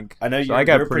Invisible Yeah, Ink. I know so I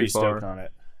got you're pretty far. stoked on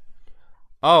it.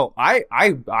 Oh, I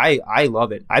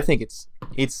love it. I think it's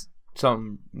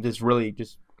something that's really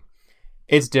just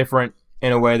it's different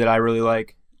in a way that I really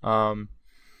like. I'm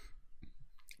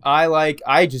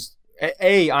obsessed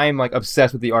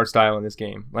with the art style in this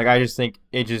game. I just think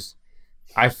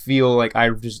I feel I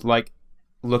just like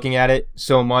looking at it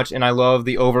so much, and I love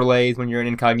the overlays when you're in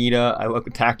incognita. I love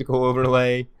the tactical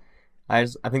overlay. I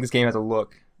think this game has a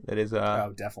look that is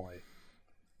Oh, definitely.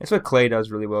 That's what Clay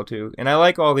does really well too. And I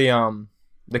like all the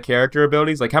character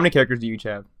abilities. How many characters do you each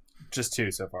have? Just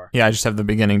 2 so far. Yeah, I just have the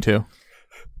beginning too.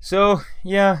 So,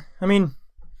 yeah, I mean,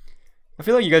 I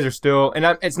feel like you guys are still,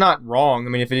 and it's not wrong. I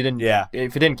mean, if it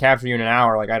didn't capture you in an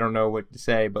hour, I don't know what to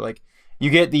say, but you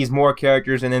get these more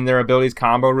characters and then their abilities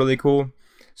combo really cool.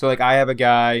 So I have a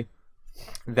guy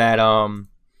that or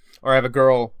I have a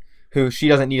girl who she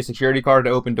doesn't need a security card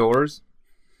to open doors.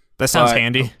 That sounds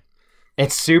handy.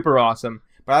 It's super awesome,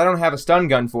 but I don't have a stun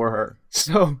gun for her.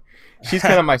 So she's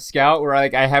kind of my scout where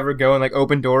I have her go and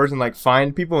open doors and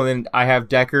find people, and then I have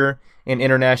Decker and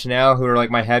International who are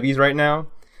my heavies right now,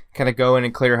 kind of go in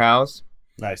and clear house.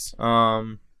 Nice.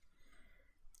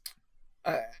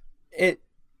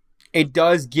 It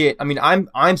does get. I mean,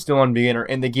 I'm still on beginner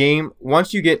in the game.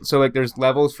 Once you get there's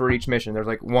levels for each mission. There's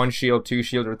 1 shield, 2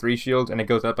 shields, or 3 shields, and it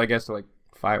goes up I guess to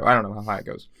 5. I don't know how high it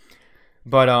goes,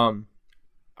 but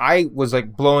I was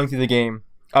blowing through the game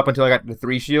up until I got the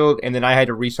 3 shield, and then I had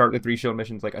to restart the 3 shield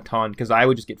missions like a ton because I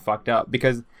would just get fucked up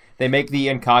because they make the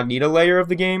incognito layer of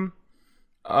the game.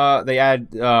 They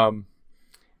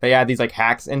add these like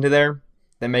hacks into there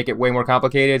that make it way more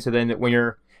complicated. So then when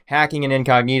you're hacking in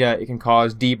incognita, it can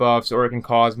cause debuffs or it can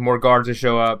cause more guards to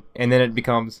show up, and then there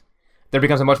becomes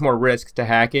a much more risk to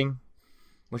hacking,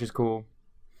 which is cool.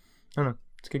 I don't know.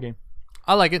 It's a good game.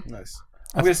 I like it. Nice.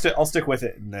 I'll stick with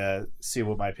it and see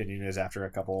what my opinion is after a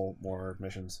couple more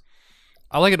missions.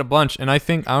 I like it a bunch, and I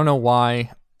don't know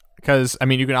why, because I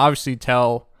mean, you can obviously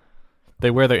tell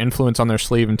they wear their influence on their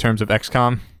sleeve in terms of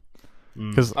XCOM.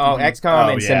 Because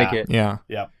XCOM and Syndicate. Yeah.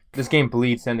 This game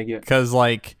bleeds Syndicate. Because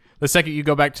like the second you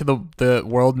go back to the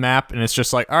world map, and it's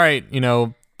just like, all right,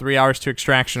 3 hours to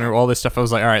extraction or all this stuff. I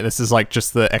was like, all right, this is like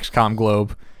just the XCOM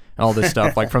globe and all this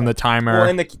stuff, like from the timer. Well,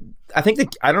 and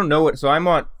I don't know what. So I'm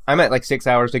at like 6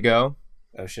 hours to go.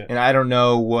 Oh shit! And I don't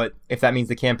know if that means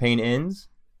the campaign ends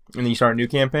and then you start a new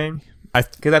campaign.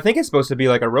 Because I think it's supposed to be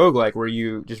like a roguelike where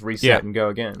you just reset and go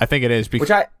again. I think it is. Which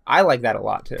I like that a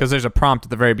lot too. Because there's a prompt at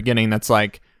the very beginning that's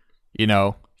like,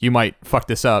 you might fuck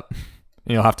this up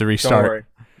and you'll have to restart.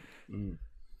 Don't worry.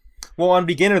 Well, on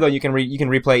beginner though, you can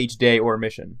replay each day or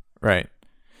mission. Right.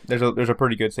 There's a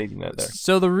pretty good safety net there.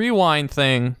 So the rewind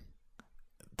thing,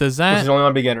 does that... Which is only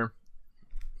on beginner.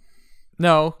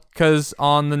 No, because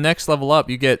on the next level up,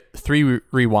 you get 3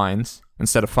 rewinds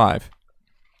instead of 5.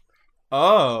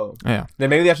 Oh. Yeah. Then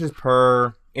maybe that's just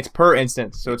it's per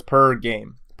instance, so it's per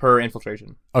game, per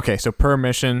infiltration. Okay, so per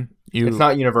mission, It's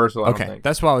not universal, I don't Okay, think.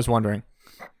 that's what I was wondering.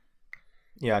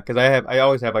 Yeah, because I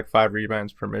always have like 5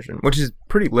 rewinds per mission, which is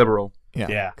pretty liberal.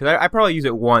 Yeah. Because I probably use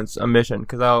it once a mission,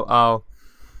 because I'll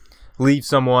leave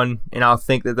someone and I'll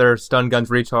think that their stun guns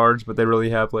recharge, but they really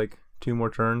have like 2 more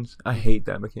turns. I hate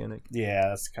that mechanic. Yeah,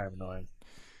 that's kind of annoying.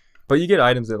 But you get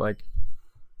items that like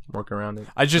work around it.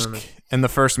 In the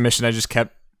first mission, I just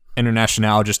kept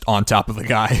International just on top of the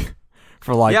guy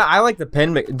for like... Yeah, I like the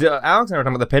pin. Alex and I were talking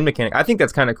about the pin mechanic. I think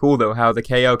that's kind of cool though, how the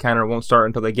KO counter won't start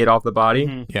until they get off the body.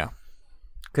 Mm-hmm. Yeah.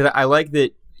 Because I like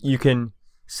that you can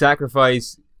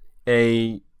sacrifice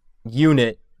a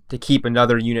unit to keep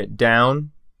another unit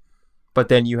down, but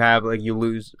then you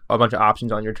lose a bunch of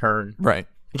options on your turn. Right.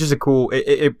 It's just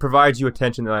it provides you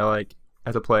attention that I like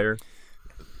as a player.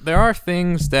 There are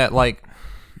things that like...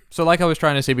 So like I was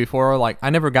trying to say before, like I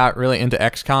never got really into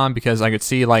XCOM because I could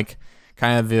see like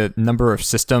kind of the number of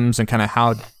systems and kind of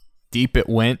how deep it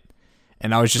went.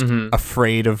 And I was just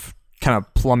afraid of kind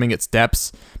of plumbing its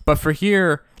depths. But for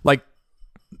here, like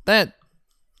that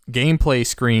gameplay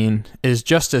screen is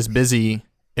just as busy,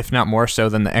 if not more so,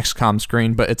 than the XCOM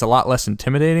screen, but it's a lot less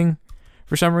intimidating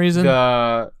for some reason.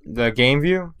 The game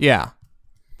view? Yeah.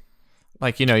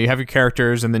 Like, you have your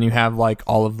characters and then you have like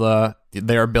all of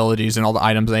their abilities and all the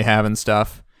items they have and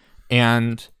stuff.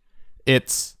 And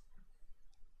it's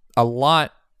a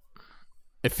lot...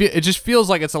 It just feels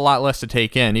like it's a lot less to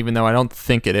take in, even though I don't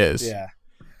think it is. Yeah.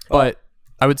 But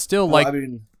I would still like... I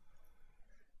mean,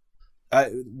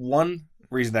 one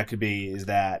reason that could be is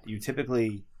that you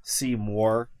typically see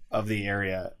more of the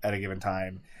area at a given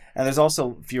time. And there's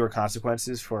also fewer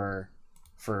consequences for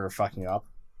fucking up.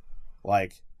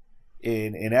 Like,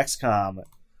 in XCOM,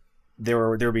 there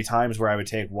would be times where I would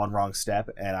take one wrong step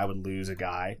and I would lose a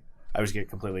guy. I would just get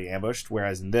completely ambushed.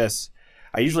 Whereas in this,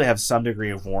 I usually have some degree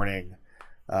of warning.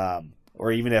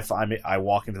 Or even if I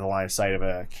walk into the line of sight of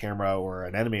a camera or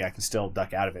an enemy, I can still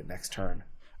duck out of it next turn.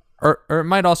 Or it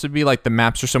might also be like the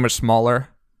maps are so much smaller.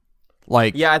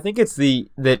 Like, yeah, I think it's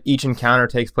that each encounter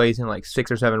takes place in like 6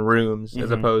 or 7 rooms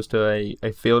as opposed to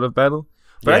a field of battle.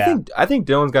 But yeah. I think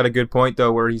Dylan's got a good point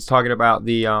though, where he's talking about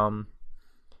the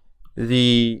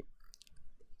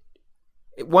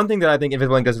one thing that I think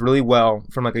Invisible Ink does really well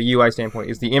from like a UI standpoint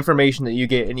is the information that you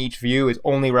get in each view is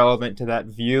only relevant to that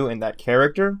view and that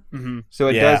character. Mm-hmm. So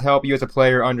it does help you as a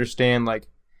player understand, like,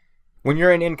 when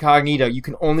you're in Incognito, you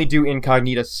can only do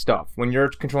Incognito stuff. When you're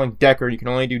controlling Decker, you can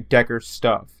only do Decker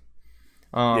stuff.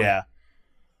 And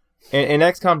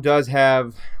XCOM does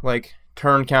have like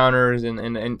turn counters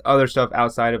and other stuff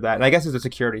outside of that. And I guess it's a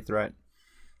security threat.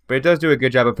 But it does do a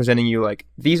good job of presenting you like,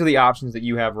 these are the options that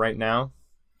you have right now.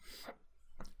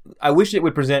 I wish it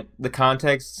would present the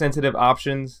context-sensitive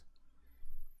options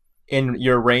in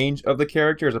your range of the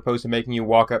character as opposed to making you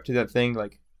walk up to that thing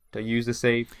like to use the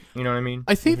safe. You know what I mean?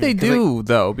 I think they do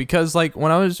though, because like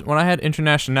when I had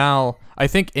International, I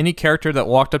think any character that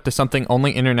walked up to something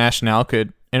only International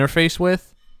could interface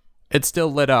with, it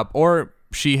still lit up. Or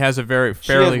she has a fairly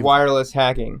she has wireless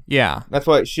hacking. Yeah, that's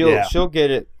why she'll get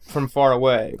it from far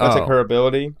away. That's like her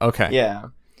ability. Okay. Yeah.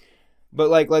 But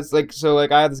I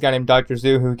have this guy named Dr.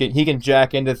 Zoo who he can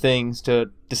jack into things to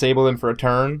disable them for a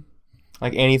turn,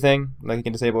 like anything. Like he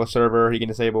can disable a server, he can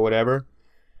disable whatever.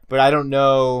 But I don't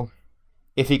know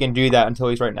if he can do that until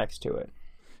he's right next to it.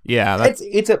 Yeah,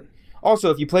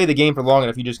 Also, if you play the game for long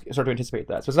enough, you just start to anticipate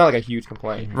that. So it's not like a huge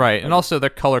complaint. right. And also, they're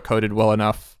color coded well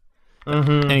enough.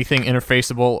 Mm-hmm. Anything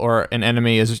interfaceable or an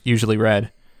enemy is usually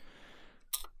red.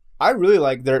 I really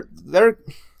like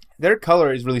their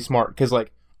color is really smart because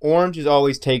like orange is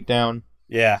always takedown,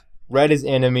 Yeah. red is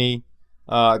enemy,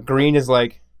 green is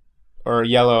like, or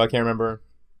yellow, I can't remember,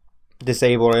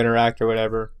 disable or interact or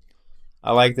whatever.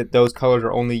 I like that those colors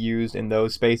are only used in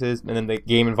those spaces, and then the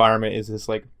game environment is this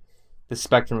like the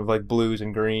spectrum of like blues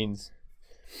and greens.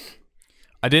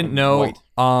 I didn't know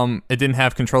White. it didn't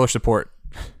have controller support,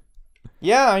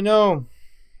 Yeah, I know.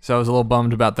 so I was a little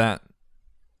bummed about that.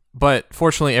 But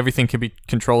fortunately, everything can be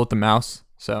controlled with the mouse,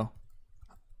 so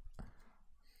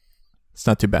it's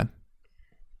not too bad.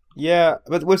 Yeah,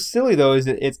 but what's silly though is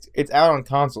that it's out on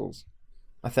consoles.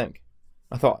 I thought.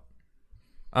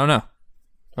 I don't know.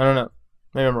 I don't know.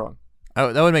 Maybe I'm wrong.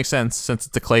 That would make sense since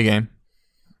it's a Clay game.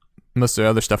 Most of the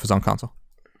other stuff is on console.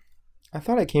 I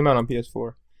thought it came out on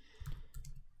PS4.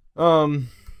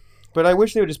 But I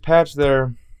wish they would just patch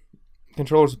their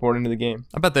controller support into the game.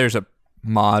 I bet there's a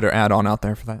mod or add-on out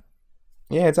there for that.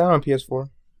 Yeah, it's out on PS4.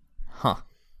 Huh.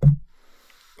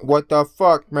 What the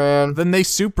fuck, man? Then they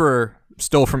super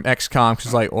stole from XCOM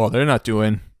because like, well, they're not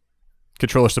doing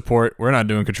controller support. We're not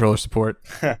doing controller support.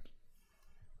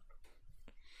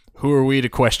 Who are we to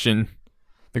question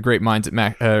the great minds at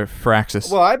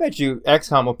Firaxis? Well, I bet you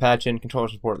XCOM will patch in controller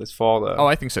support this fall, though. Oh,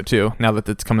 I think so too. Now that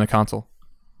it's coming to console.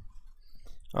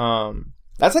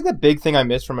 That's like the big thing I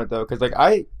miss from it, though, because like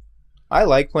I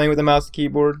like playing with the mouse and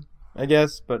keyboard, I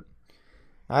guess, but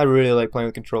I really like playing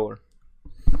with controller.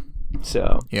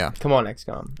 So Yeah. come on,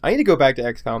 XCOM. I need to go back to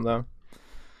XCOM though.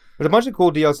 There's a bunch of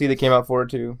cool DLC that came out for it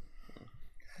too.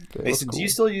 Mason, do you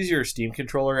still use your Steam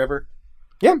controller ever?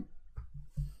 Yeah.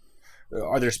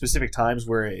 Are there specific times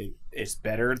where it's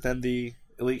better than the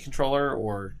Elite controller,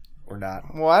 or not?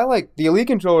 Well, I like the Elite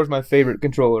controller is my favorite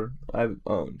controller I've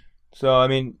owned. So I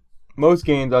mean, most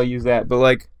games I'll use that, but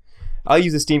like I'll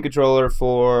use the Steam controller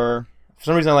for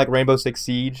some reason I like Rainbow Six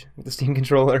Siege with the Steam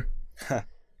controller.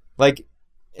 Like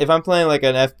if I'm playing like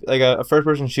a first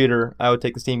person shooter, I would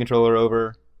take the Steam controller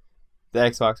over the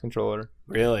Xbox controller.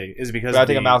 Really? Is it because But I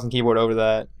take a mouse and keyboard over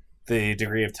that. the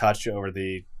degree of touch over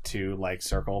the two like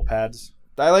circle pads?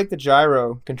 I like the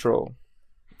gyro control.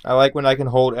 I like when I can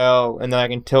hold L and then I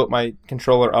can tilt my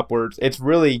controller upwards.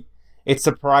 It's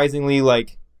surprisingly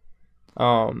like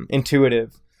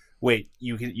intuitive. Wait,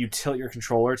 you tilt your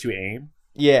controller to aim?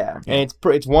 Yeah, and it's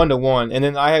 1-to-1, and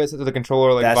then I have it set to the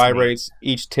controller like That's vibrates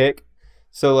each tick.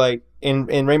 So like in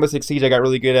Rainbow Six Siege, I got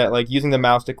really good at like using the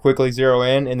mouse to quickly zero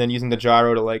in, and then using the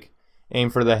gyro to like aim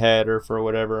for the head or for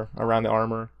whatever around the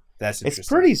armor. That's interesting. It's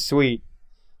pretty sweet.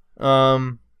 I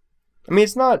mean,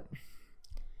 it's not.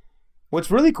 What's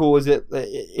really cool is that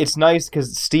it's nice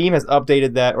because Steam has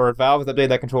updated that, or Valve has updated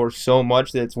that controller so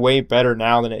much that it's way better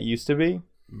now than it used to be.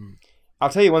 Mm. I'll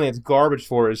tell you one thing it's garbage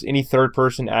for is any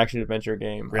third-person action-adventure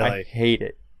game. Really? I hate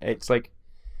it. It's like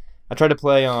I tried to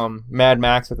play Mad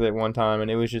Max with it one time, and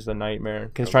it was just a nightmare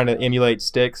because trying to emulate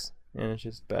sticks, and it's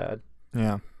just bad.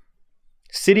 Yeah.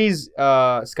 Cities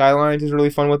Skylines is really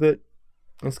fun with it.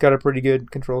 It's got a pretty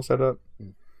good control setup.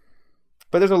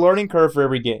 But there's a learning curve for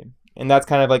every game. And that's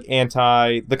kind of like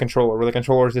anti the controller, where the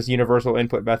controller is this universal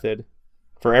input method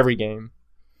for every game.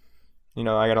 You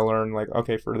know, I got to learn like,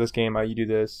 okay, for this game you do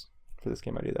this, for this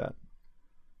game I do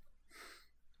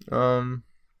that.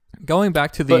 Going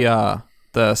back to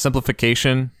the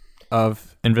simplification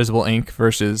of Invisible Ink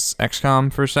versus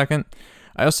XCOM for a second,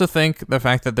 I also think the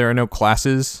fact that there are no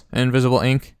classes in Invisible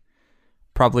Ink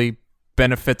probably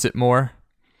benefits it more,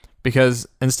 because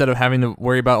instead of having to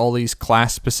worry about all these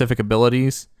class-specific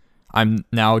abilities, I'm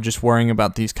now just worrying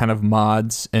about these kind of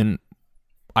mods and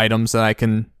items that I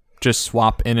can just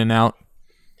swap in and out.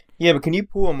 Yeah, but can you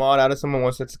pull a mod out of someone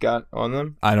once it's got on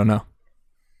them? I don't know.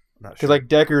 Not Because sure. like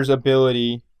Decker's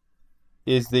ability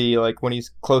is the like when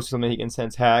he's close to something he can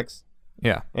sense hacks,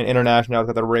 Yeah. and International's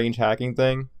got the range hacking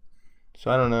thing. So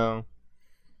I don't know.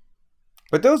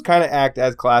 But those kind of act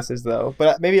as classes though.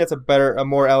 But maybe that's a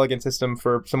more elegant system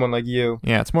for someone like you.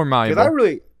 Yeah, it's more Because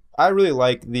malleable. I really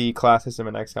like the class system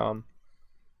in XCOM.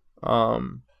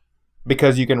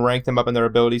 Because you can rank them up and their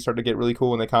abilities start to get really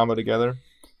cool when they combo together.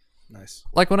 Nice.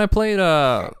 Like when I played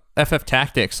FF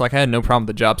Tactics, like I had no problem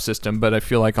with the job system, but I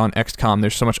feel like on XCOM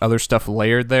there's so much other stuff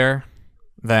layered there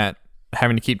that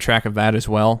having to keep track of that as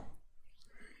well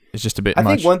is just a bit I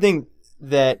much. think one thing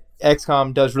that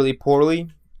XCOM does really poorly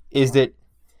is that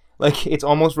like it's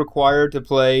almost required to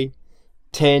play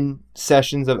 10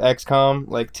 sessions of XCOM,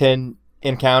 like 10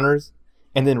 encounters,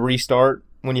 and then restart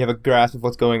when you have a grasp of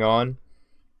what's going on.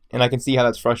 And I can see how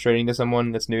that's frustrating to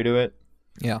someone that's new to it.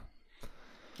 Yeah.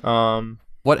 Um,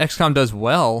 What XCOM does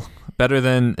well, better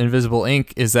than Invisible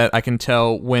Ink, is that I can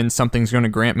tell when something's going to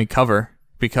grant me cover,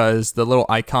 because the little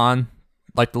icon,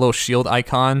 like the little shield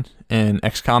icon in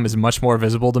XCOM, is much more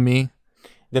visible to me.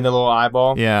 then the little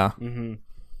eyeball. Yeah.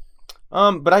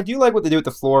 But I do like what they do with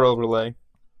the floor overlay.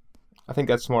 I think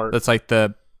that's smart. That's like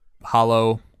the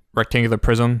hollow rectangular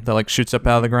prism that like shoots up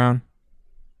out of the ground.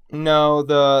 No,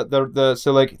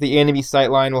 so like the enemy sight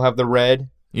line will have the red.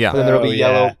 Yeah. But then there'll be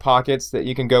yeah. yellow pockets that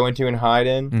you can go into and hide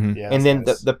in. Mhm. Yeah, And then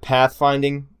that's the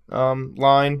pathfinding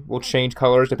line will change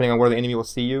colors depending on where the enemy will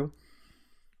see you.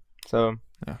 So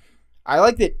Yeah. I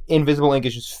like that Invisible Ink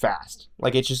is just fast.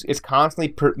 Like it's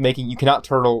constantly making you cannot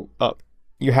turtle up.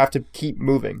 You have to keep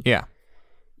moving Yeah.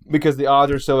 because the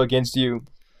odds are so against you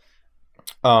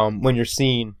when you're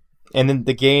seen. And then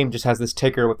the game just has this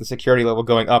ticker with the security level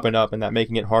going up and up, and that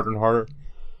making it harder and harder.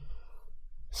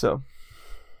 So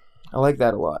I like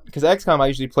that a lot. Because XCOM I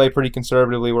usually play pretty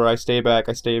conservatively where I stay back.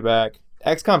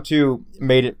 XCOM 2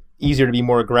 made it easier to be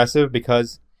more aggressive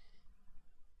because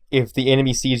if the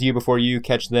enemy sees you before you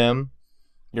catch them,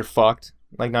 you're fucked.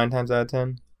 Like 9 times out of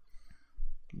 10.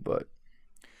 But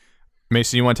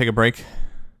Mason, you want to take a break?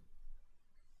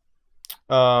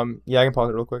 yeah, I can pause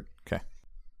it real quick. Okay.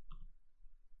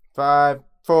 5,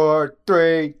 4,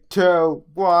 3, 2,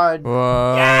 1.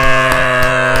 Whoa.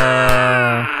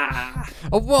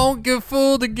 I won't get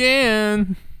fooled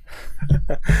again.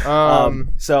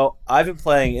 So I've been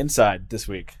playing Inside this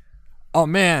week. Oh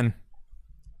man.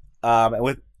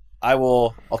 And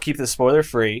I'll keep this spoiler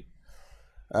free,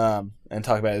 and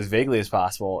talk about it as vaguely as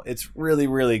possible. It's really,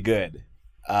 really good.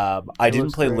 I didn't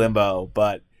looks play great. Limbo,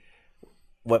 but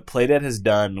what Playdead has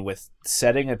done with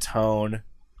setting a tone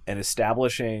and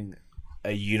establishing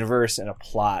a universe and a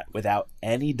plot without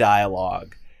any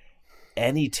dialogue,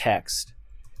 any text,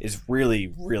 is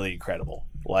really, really incredible.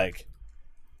 Like,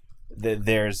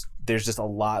 there's just a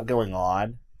lot going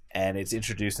on, and it's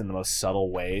introduced in the most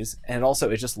subtle ways, and also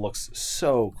it just looks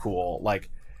so cool. Like,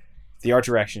 the art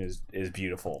direction is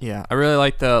beautiful. Yeah, I really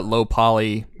like the low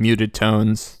poly muted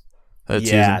tones that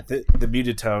it's Yeah, using. the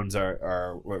muted tones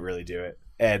are what really do it,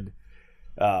 and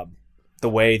the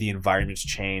way the environments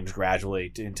change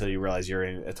gradually until you realize you're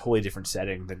in a totally different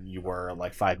setting than you were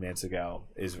like 5 minutes ago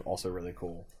is also really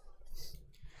cool.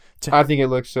 I think it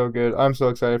looks so good. I'm so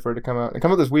excited for it to come out. It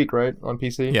come out this week, right? On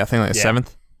PC? Yeah, I think like the Yeah.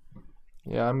 7th.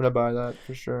 Yeah, I'm going to buy that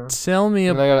for sure. Tell me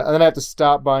And about then I have to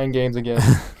stop buying games again.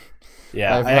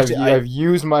 Yeah, I've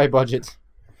used my budget.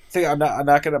 think I'm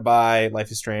not gonna buy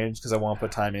Life is Strange because I want to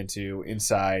put time into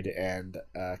Inside and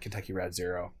Kentucky Route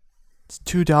Zero, it's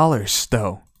 $2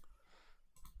 though.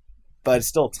 but it's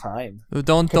still time.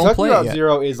 Don't Kentucky play it Route yet.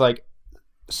 Zero is like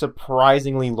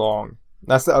surprisingly long.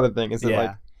 That's the other thing. Is that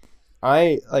Yeah.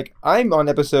 I'm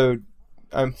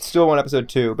still on episode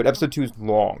 2, but episode 2 is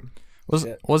long.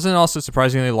 Wasn't it also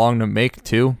surprisingly long to make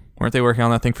too? Weren't they working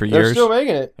on that thing for They're years? still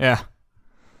making it. Yeah.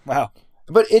 Wow.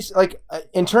 But it's like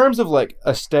in terms of like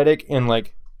aesthetic and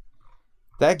like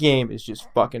that game is just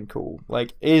fucking cool.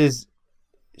 Like it is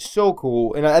so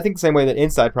cool, and I think the same way that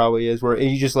Inside probably is, where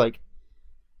you just like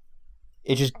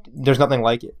it just there's nothing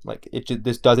like it. Like it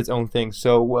just does its own thing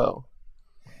so well.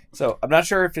 So I'm not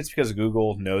sure if it's because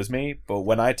Google knows me, but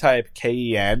when I type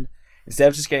KEN, instead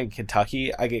of just getting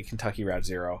Kentucky, I get Kentucky Route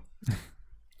Zero. It's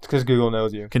because Google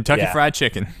knows you. Kentucky Yeah. Fried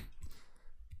Chicken.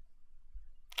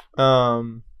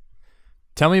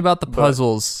 Tell me about the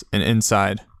puzzles in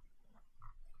Inside.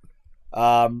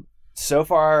 So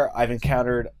far, I've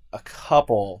encountered a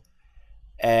couple,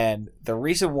 and the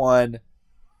recent one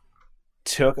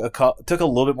took a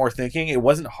little bit more thinking. It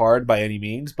wasn't hard by any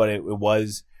means, but it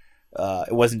wasn't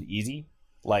easy.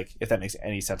 Like, if that makes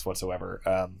any sense whatsoever.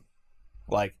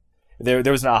 Like there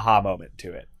was an aha moment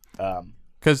to it.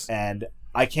 Because And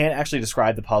I can't actually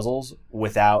describe the puzzles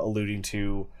without alluding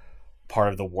to part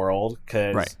of the world,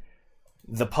 because Right.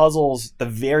 the puzzles, the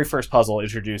very first puzzle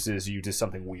introduces you to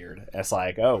something weird. It's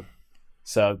like, oh,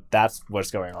 so that's what's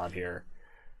going on here.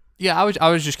 yeah, I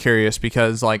was just curious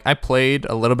because like I played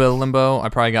a little bit of Limbo. I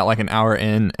probably got like an hour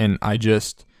in, and I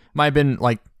just might have been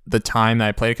like the time that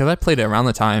I played it, because I played it around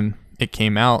the time it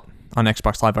came out on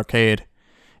Xbox Live Arcade,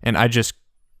 and I just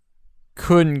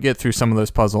couldn't get through some of those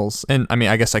puzzles. And I mean,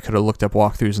 I guess I could have looked up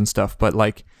walkthroughs and stuff, but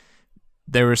like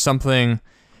there was something.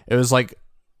 It was like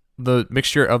the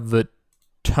mixture of the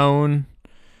tone,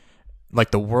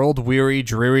 like the world-weary,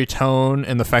 dreary tone,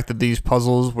 and the fact that these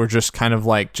puzzles were just kind of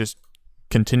like just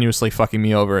continuously fucking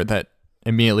me over, that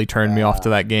immediately turned me off to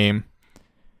that game.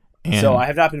 And So I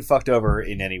have not been fucked over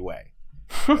in any way.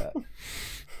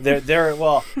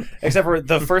 Well, except for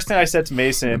the first thing I said to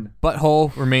Mason.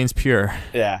 butthole remains pure.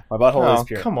 Yeah, my butthole is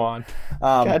pure. Come on.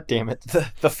 Um, God damn it.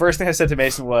 the first thing I said to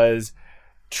Mason was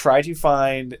try to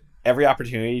find every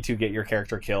opportunity to get your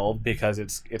character killed because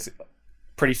it's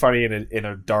pretty funny in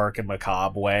a dark and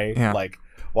macabre way. Yeah. Like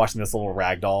watching this little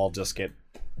ragdoll just get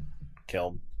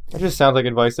killed. That just sounds like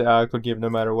advice that Alex would give no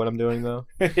matter what I'm doing, though.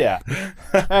 Yeah.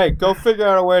 Hey, go figure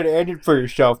out a way to end it for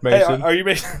yourself, Hey, Mason.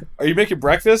 are you making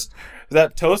breakfast? Is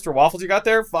that toast or waffles you got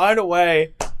there? Find a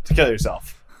way to kill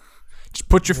yourself. Just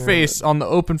put your face on the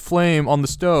open flame on the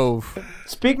stove.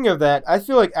 Speaking of that, I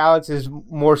feel like Alex's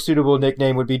more suitable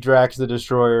nickname would be Drax the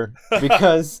Destroyer.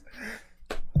 Because,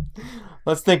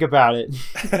 let's think about it.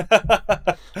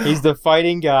 He's the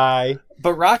fighting guy.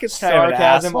 But Rocket's kind of an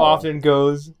Sarcasm asshole. often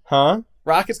goes, huh?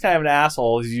 Rocket's kind of an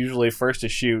asshole. He's usually first to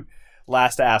shoot,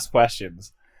 last to ask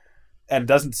questions, and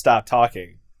doesn't stop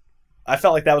talking. I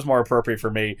felt like that was more appropriate for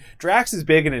me. Drax is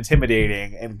big and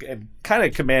intimidating and kind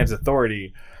of commands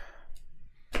authority.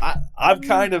 I'm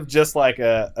kind of just like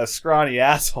a scrawny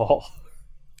asshole.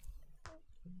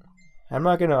 I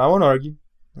won't argue.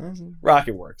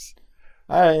 Rocket works.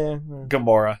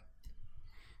 Gamora.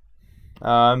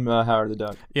 I'm Howard the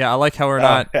Duck. Yeah, I like how we're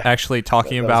not yeah. actually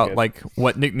talking That was about good. like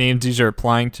what nicknames these are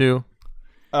applying to.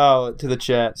 Oh, to the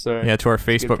chat, sorry. Yeah, to our good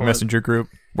Facebook point. Messenger group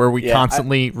where we Yeah,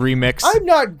 constantly remix. I'm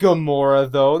not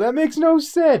Gamora, though. That makes no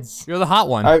sense. You're the hot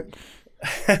one. I'll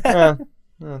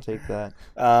take that.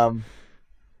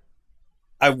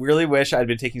 I really wish I'd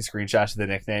been taking screenshots of the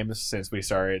nicknames since we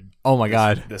started oh my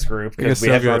god. this group It because is we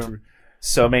so have gone good. through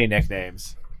so many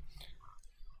nicknames.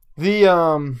 The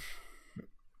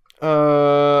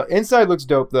Inside looks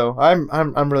dope though.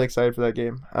 I'm really excited for that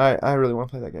game. I really want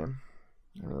to play that game.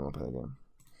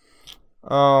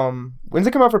 When's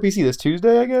it come out for PC? This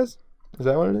Tuesday, I guess. Is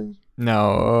that what it is?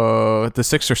 No, the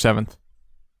 6th or 7th.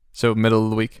 So middle of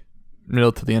the week.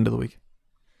 Middle to the end of the week.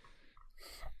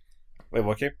 Wait,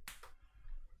 what game?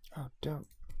 Oh, dope.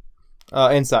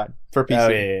 Inside for PC. Oh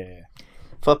yeah.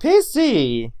 For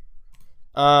PC.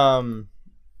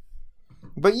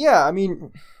 But yeah, I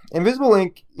mean, Invisible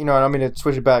Ink. You know, I'm going to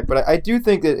switch it back, but I do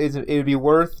think that it would be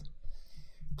worth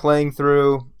playing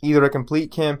through either a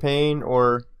complete campaign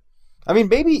or, I mean,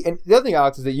 maybe. And the other thing,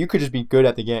 Alex, is that you could just be good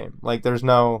at the game. Like, there's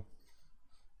no,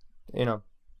 you know,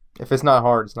 if it's not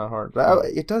hard, it's not hard. But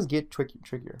it does get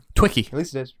trickier. Twicky. At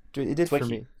least it is. It did for Twicky.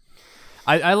 me.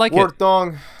 I like Wart it.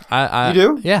 Dong. I You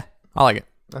do? Yeah, I like it.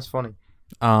 That's funny.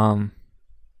 I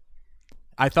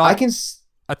thought I can.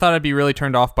 I thought I'd be really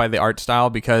turned off by the art style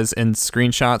because in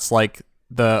screenshots, like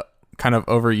the kind of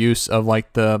overuse of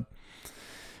like the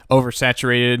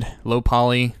oversaturated low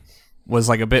poly was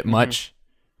like a bit much,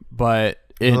 but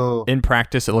in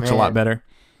practice it looks a lot Man. better.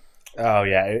 Oh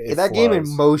yeah. It That game in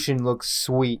flows. motion looks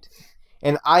sweet.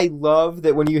 And I love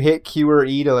that when you hit Q or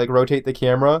E to like rotate the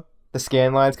camera, the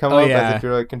scan lines come Oh, up yeah. as if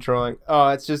you're like controlling. Oh,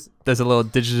 it's just There's a little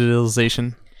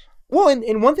digitalization. well,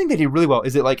 and one thing they do really well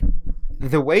is that like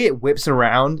the way it whips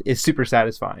around is super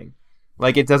satisfying.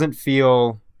 Like it doesn't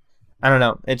feel, I don't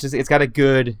know. It's got a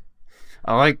good.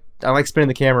 I like spinning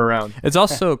the camera around. It's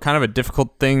also kind of a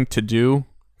difficult thing to do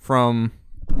from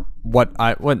what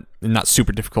not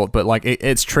super difficult, but like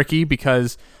it's tricky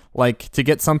because like to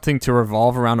get something to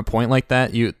revolve around a point like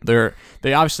that,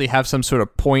 they obviously have some sort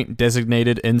of point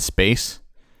designated in space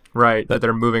Right, that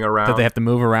they're moving around. that they have to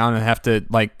move around and have to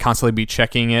like constantly be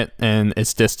checking it and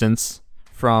its distance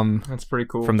from That's pretty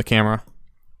cool. the camera.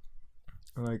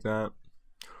 I like that.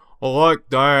 I like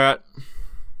that.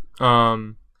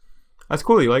 That's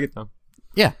cool. You like it though.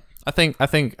 Yeah, I think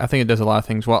it does a lot of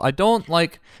things well. I don't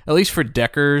like, at least for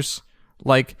Deckers,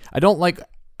 like I don't like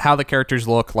how the characters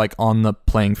look like on the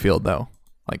playing field though.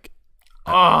 Like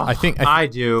I think I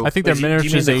do. I think their Wait, do you mean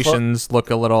the miniaturizations look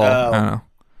a little I don't know, a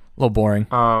little boring.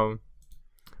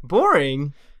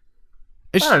 Boring.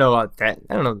 I don't know about that.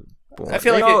 I don't know. Boring. I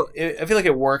feel They like all- I feel like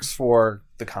it works for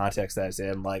the context that it's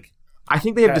in. Like, I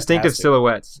think they have It distinctive has to.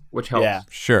 silhouettes, which helps. yeah,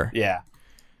 Sure. yeah.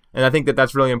 And I think that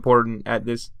that's really important at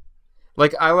this.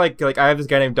 Like I have this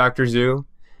guy named Dr. Zoo,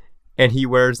 and he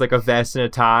wears like a vest and a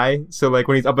tie. So like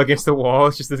when he's up against the wall,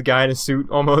 it's just this guy in a suit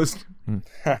almost.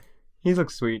 He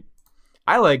looks sweet.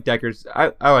 I like Decker's.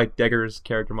 I like Decker's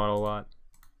character model a lot.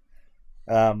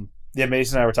 Yeah,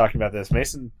 Mason and I were talking about this.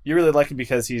 Mason, you really like him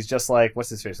because he's just like, what's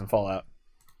his face in Fallout?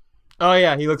 Oh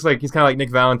yeah, he looks like he's kind of like Nick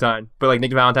Valentine, but like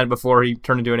Nick Valentine before he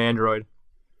turned into an android.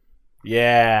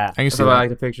 Yeah. I can That's see how I that. like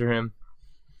to picture him.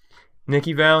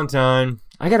 Nicky Valentine.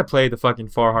 I gotta play the fucking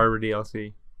Far Harbor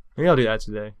DLC. Maybe I'll do that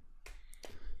today.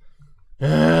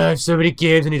 So many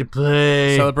games I need to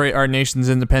play. Celebrate our nation's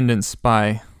independence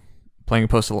by playing a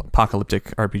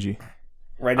post-apocalyptic RPG.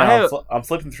 Right now, I'm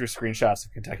flipping through screenshots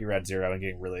of Kentucky Route Zero and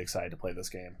getting really excited to play this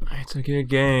game. It's a good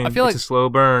game. I feel it's like a slow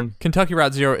burn. Kentucky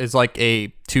Route Zero is like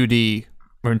a 2D,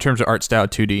 or in terms of art style,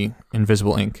 2D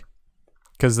Invisible Ink,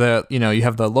 because you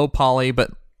have the low poly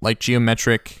but like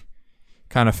geometric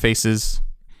kind of faces.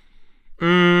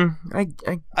 I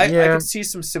can see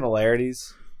some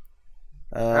similarities.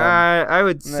 I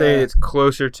would say it's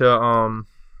closer to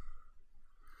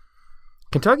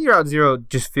Kentucky Route Zero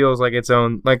just feels like its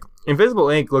own. Like Invisible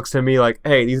Ink looks to me like,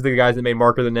 hey, these are the guys that made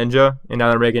Mark of the Ninja, and now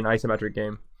they're making an isometric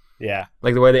game. Yeah,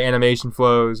 like the way the animation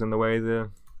flows and the way the.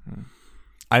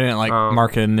 I didn't like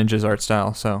Mark of the Ninja's art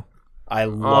style, so I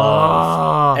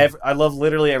love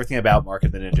literally everything about Mark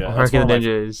of the Ninja. Mark of the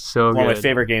Ninja is so good. One of my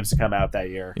favorite games to come out that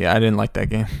year. Yeah, I didn't like that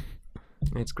game.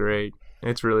 It's great.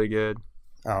 It's really good.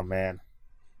 Oh man,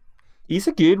 it's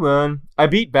a good one. I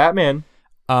beat Batman.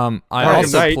 I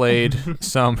also played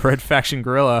some Red Faction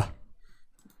Guerrilla.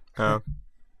 Oh.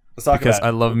 Let's talk because about it.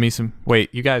 I love me some.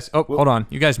 Wait, you guys. Oh, hold on.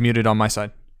 You guys muted on my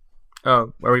side.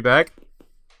 Oh, are we back?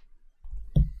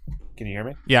 Can you hear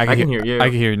me? Yeah, I can hear you. I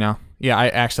can hear you now. Yeah, I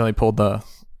accidentally pulled the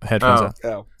headphones out.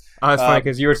 Oh, that's funny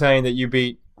because you were saying that you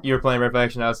were playing Red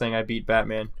Faction. I was saying I beat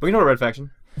Batman. But you know what Red Faction?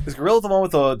 Is Guerrilla the one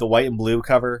with the white and blue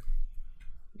cover?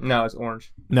 No, it's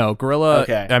orange. No, Guerrilla.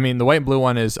 Okay. I mean, the white and blue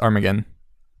one is Armageddon.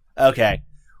 Okay.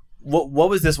 What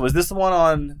was this? Was this the one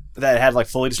on that had like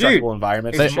fully destructible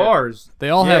environments? It's Mars. They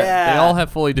all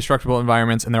have fully destructible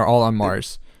environments, and they're all on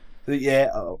Mars. Yeah.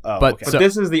 But okay. But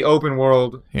this is the open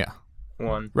world. Yeah.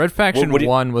 One. Red Faction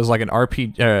 1 was like an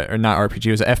RPG, or not RPG.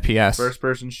 It was an FPS. First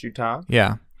person shooter.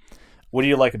 Yeah. What do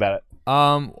you like about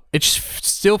it? It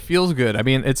still feels good. I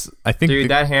mean, I think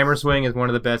dude, that hammer swing is one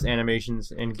of the best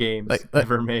animations in games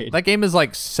ever made. That game is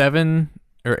like 7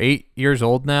 or 8 years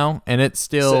old now, and it's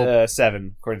still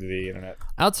 7 according to the internet.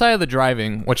 Outside of the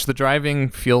driving, which the driving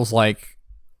feels like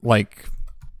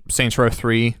Saints Row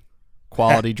 3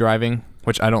 quality driving,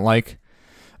 which I don't like.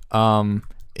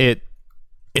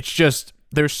 It's just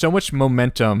there's so much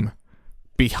momentum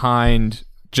behind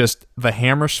just the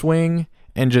hammer swing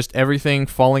and just everything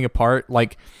falling apart.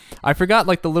 Like I forgot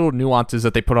like the little nuances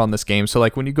that they put on this game. So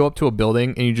like when you go up to a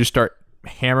building and you just start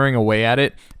hammering away at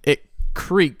it, it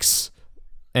creaks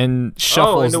and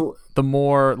shuffles the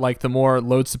more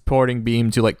load supporting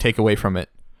beams you like take away from it.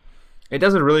 It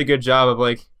does a really good job of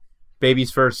like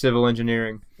baby's first civil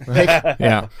engineering. Like,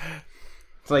 yeah.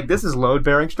 It's like this is load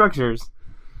bearing structures.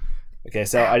 Okay,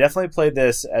 so I definitely played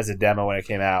this as a demo when it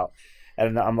came out.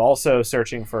 And I'm also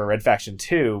searching for Red Faction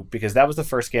 2 because that was the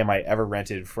first game I ever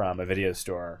rented from a video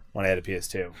store when I had a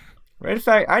PS2. Red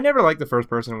Faction, I never liked the first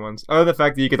person ones. Other than the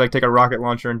fact that you could like take a rocket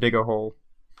launcher and dig a hole.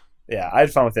 Yeah, I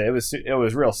had fun with it. It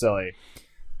was real silly,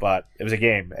 but it was a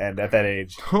game, and at that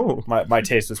age, my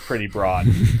taste was pretty broad.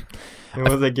 It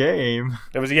was a game.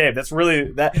 It was a game. That's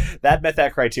really that met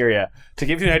that criteria. To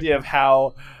give you an idea of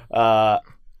how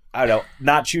I don't know,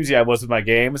 not choosy I was with my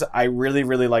games, I really,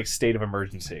 really liked State of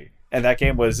Emergency. And that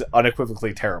game was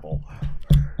unequivocally terrible.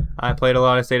 I played a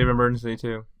lot of State of Emergency,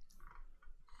 too.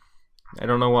 I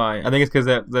don't know why. I think it's because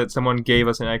that someone gave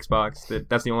us an Xbox.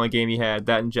 That's the only game he had.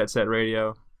 That and Jet Set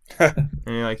Radio.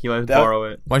 And he let us borrow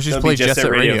it. Why don't you just play Jet Set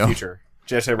Radio? Future.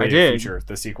 Jet Set Radio Future,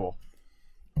 the sequel.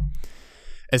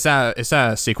 It's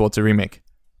a sequel to remake.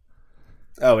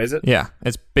 Oh, is it? Yeah.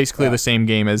 It's basically the same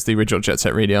game as the original Jet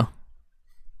Set Radio.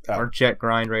 Or Jet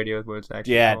Grind Radio is what it's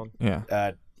actually called.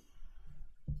 Yeah.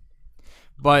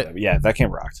 But yeah, that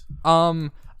game rocked.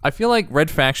 I feel like Red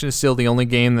Faction is still the only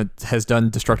game that has done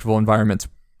destructible environments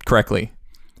correctly.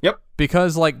 Yep.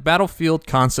 Because like Battlefield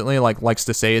constantly likes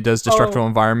to say it does destructible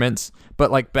environments,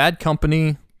 but like Bad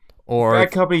Company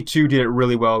 2 did it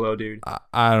really well though, dude.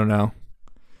 I don't know.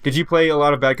 Did you play a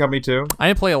lot of Bad Company 2? I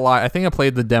didn't play a lot. I think I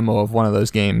played the demo of one of those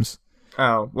games.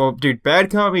 Oh, well, dude, Bad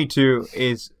Company 2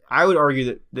 is, I would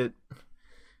argue that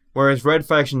whereas Red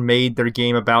Faction made their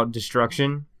game about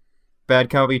destruction,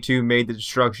 Bad Company 2 made the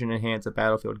destruction enhance a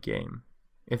Battlefield game,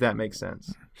 if that makes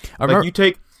sense. Like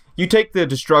you take the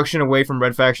destruction away from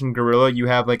Red Faction Guerrilla, you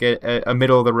have like a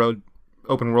middle of the road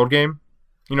open world game.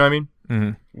 You know what I mean?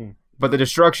 Mm-hmm. But the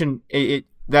destruction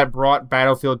that brought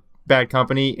Battlefield Bad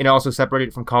Company, and also separated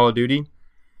it from Call of Duty,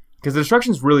 because the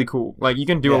destruction's really cool. Like you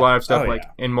can do a lot of stuff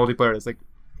in multiplayer. It's like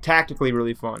tactically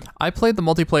really fun. I played the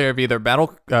multiplayer of either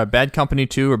Bad Company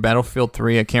 2 or Battlefield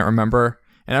 3. I can't remember,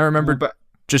 and I remember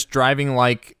just driving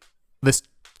like this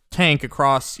tank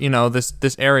across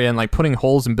this area and like putting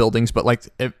holes in buildings, but like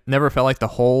it never felt like the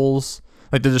holes,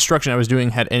 like the destruction I was doing,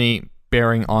 had any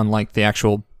bearing on like the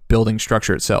actual building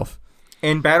structure itself.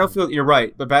 In Battlefield, you're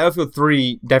right, but Battlefield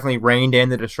 3 definitely reined in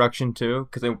the destruction too,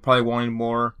 because they probably wanted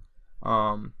more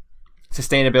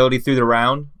sustainability through the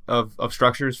round of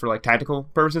structures for like tactical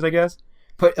purposes, I guess.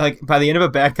 But like by the end of a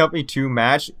Bad Company 2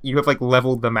 match, you have like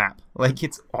leveled the map. Like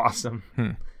it's awesome.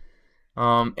 And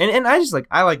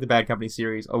I like the Bad Company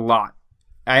series a lot.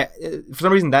 For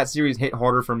some reason that series hit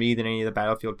harder for me than any of the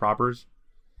Battlefield propers.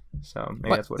 So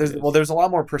maybe that's what it is. Well, there's a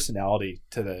lot more personality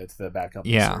to the Bad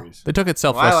Company series. They took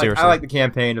itself less seriously. I like the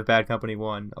campaign of Bad Company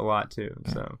 1 a lot too.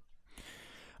 So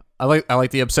I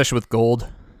like the obsession with gold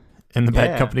in the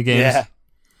Bad Company games.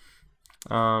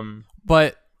 Yeah.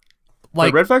 But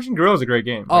like Red Faction Guerrilla is a great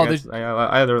game. Oh,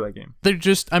 I adore that game. They're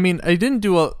just, I mean, I didn't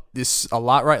do a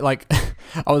lot right. Like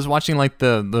I was watching like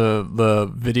the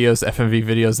videos, FMV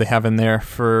videos they have in there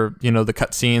for, the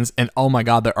cutscenes, and oh my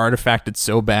god, they're artifacted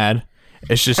so bad.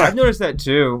 It's just I've noticed that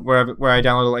too, where I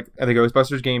downloaded like the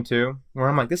Ghostbusters game too, where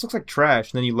I'm like, this looks like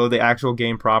trash, and then you load the actual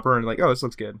game proper, and like, oh, this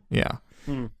looks good. Yeah.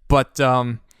 But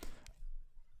when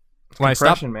I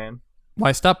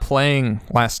stopped playing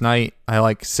last night, I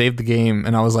like saved the game,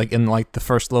 and I was like in like the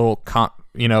first little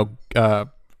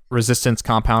resistance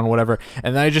compound, whatever,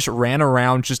 and then I just ran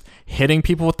around just hitting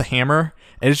people with the hammer,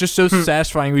 and it's just so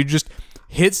satisfying. You just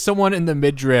hit someone in the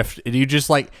midriff, and you just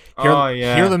like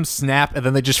hear them snap, and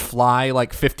then they just fly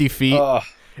like 50 feet.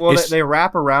 Well, they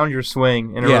wrap around your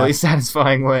swing in a really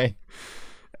satisfying way.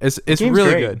 It's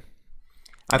really good.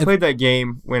 I played that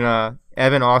game when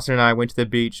Evan, Austin, and I went to the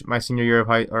beach my senior year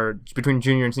of between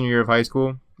junior and senior year of high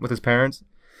school with his parents,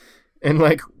 and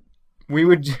like we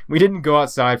didn't go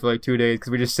outside for like 2 days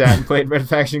because we just sat and played Red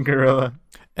Faction Guerrilla.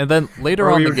 And then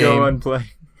later on in the game,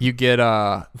 you get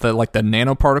the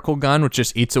nanoparticle gun, which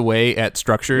just eats away at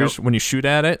structures when you shoot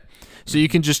at it. So you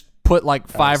can just put like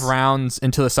 5 rounds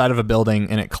into the side of a building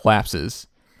and it collapses.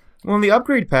 Well, and the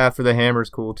upgrade path for the hammer is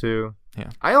cool too. Yeah.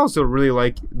 I also really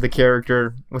like the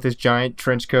character with his giant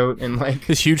trench coat and like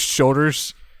his huge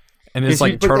shoulders and his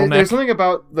like turtleneck. There's something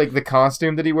about like the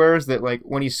costume that he wears that like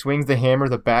when he swings the hammer,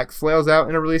 the back flails out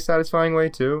in a really satisfying way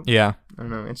too. Yeah. I don't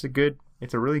know. It's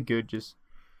a really good, just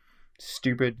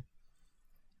stupid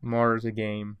Mars a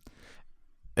game.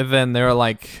 And then there are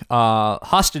like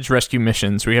hostage rescue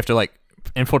missions where you have to like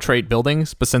infiltrate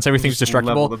buildings, but since everything's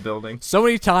destructible, level the building. So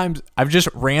many times I've just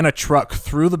ran a truck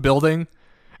through the building,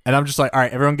 and I'm just like, all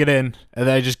right, everyone get in, and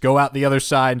then I just go out the other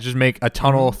side and just make a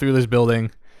tunnel through this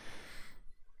building.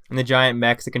 And the giant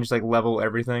mechs that can just like level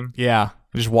everything. Yeah,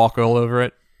 just walk all over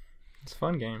it. It's a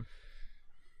fun game.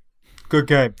 Good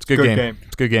game. It's a good game.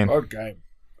 It's a good game. Good game.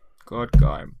 Good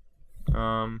game.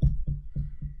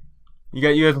 You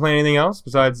guys play anything else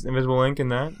besides Invisible Ink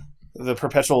and that? The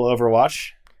perpetual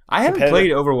Overwatch. I haven't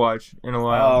played Overwatch in a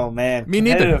while. Oh man, me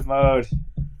neither. Mode.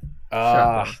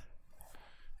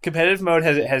 Competitive mode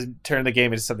has turned the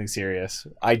game into something serious.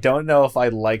 I don't know if I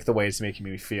like the way it's making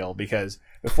me feel, because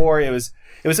before it was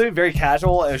something very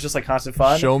casual. It was just like constant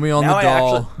fun. Show me on the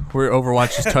doll where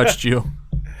Overwatch has touched you.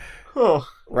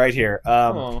 Right here.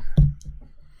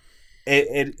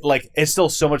 It's still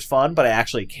so much fun, but I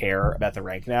actually care about the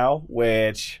rank now,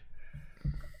 which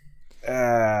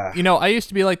I used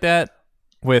to be like that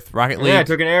with Rocket League. Yeah, I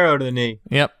took an arrow to the knee.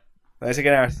 Yep. I took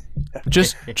an arrow.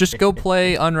 Just go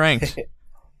play unranked,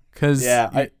 because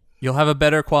you'll have a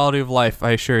better quality of life.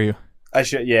 I assure you. I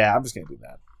should. Yeah, I'm just gonna do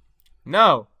that.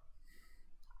 No.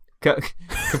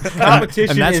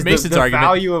 Competition and that's is Mason's the argument.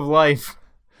 Value of life.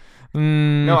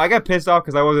 No, I got pissed off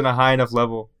because I wasn't a high enough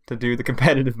level to do the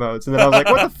competitive modes, and then I was like,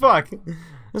 "What the fuck?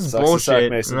 This is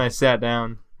bullshit." And I sat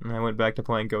down and I went back to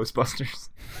playing Ghostbusters.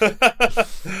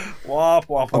 Womp,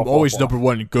 womp, I'm womp, always womp. number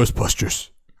one in Ghostbusters.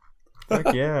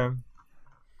 Fuck yeah.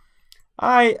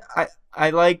 I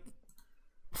like,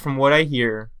 from what I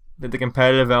hear, that the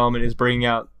competitive element is bringing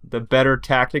out the better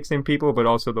tactics in people, but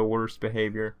also the worst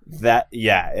behavior. That's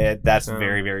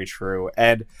very, very true.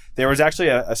 And there was actually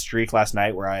a streak last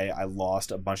night where I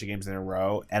lost a bunch of games in a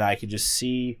row, and I could just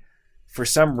see, for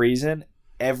some reason,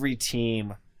 every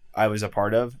team I was a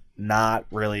part of not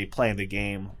really playing the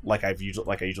game like I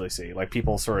usually see. Like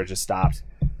people sort of just stopped.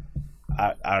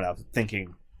 I don't know,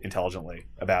 thinking intelligently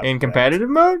about in competitive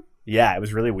mode. Yeah, it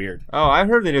was really weird. Oh, I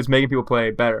heard that it was making people play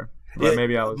better. But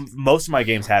maybe I was. Most of my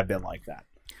games have been like that.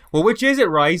 Well, which is it,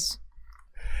 Rice?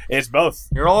 It's both.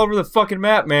 You're all over the fucking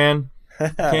map, man.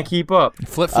 Can't keep up.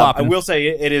 Flip-flopping. I will say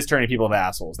it is turning people into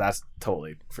assholes. That's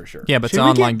totally for sure. Yeah, but it's an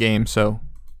online game, so...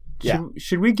 Yeah.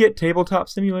 Should we get Tabletop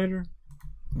Simulator?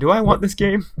 Do I want this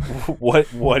game?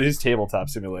 What is Tabletop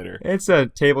Simulator? It's a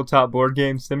tabletop board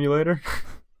game simulator.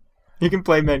 You can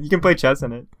play chess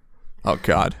in it. Oh,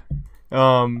 God.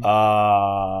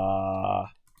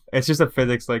 It's just a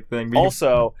physics-like thing.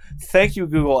 Also, thank you,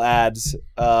 Google Ads.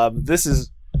 This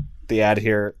is the ad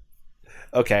here.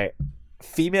 Okay.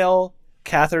 Female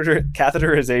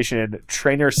catheterization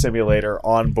trainer simulator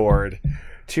on board,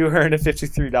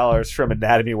 $253 from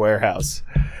Anatomy Warehouse.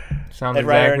 Sounds And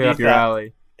right exactly up underneath your that-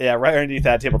 alley. Yeah, right underneath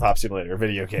that, Tabletop Simulator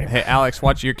video game. Hey, Alex,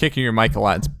 watch. You're kicking your mic a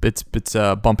lot. It's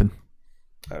bumping.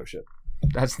 Oh shit!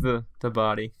 That's the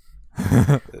body.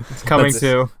 It's coming That's-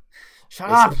 too. Shut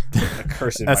up. A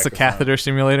cursed That's the microphone. catheter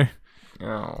simulator.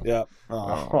 Oh. Yep.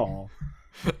 Oh.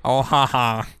 Oh,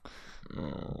 haha.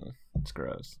 Oh, that's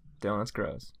gross. Dylan, that's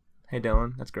gross. Hey,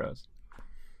 Dylan, that's gross.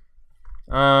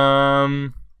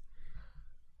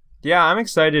 Yeah, I'm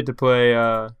excited to play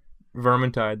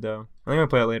Vermintide though. I think I'm gonna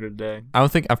play it later today. I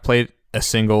don't think I've played a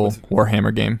single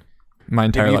Warhammer game my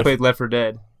entire Maybe you life. played Left 4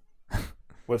 Dead.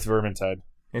 What's Vermintide?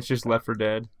 It's just Left 4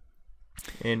 Dead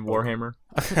in Warhammer.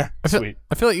 Sweet.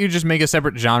 I feel like you just make a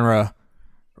separate genre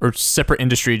or separate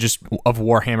industry just of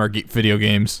Warhammer video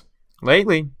games.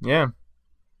 Lately, yeah.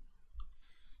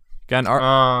 Got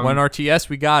one RTS,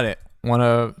 we got it. Want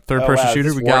a third-person shooter,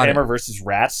 This we got Warhammer it. versus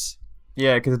Rats.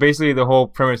 Yeah, because basically the whole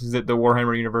premise is that the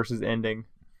Warhammer universe is ending.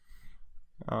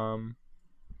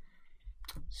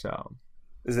 So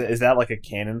Is that like a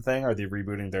canon thing? Are they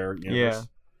rebooting their universe?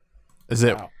 Is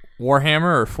it Wow.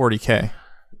 Warhammer or 40K?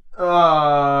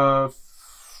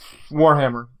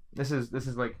 Warhammer. This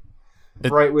is like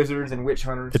Bright Wizards and Witch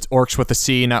Hunters. It's orcs with a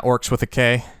C, not orcs with a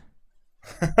K.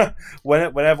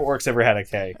 Whenever Orcs ever had a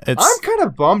K. It's I'm kind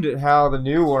of bummed at how the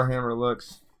new Warhammer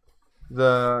looks.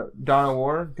 The Dawn of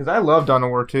War, because I love Dawn of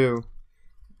War too,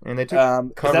 and they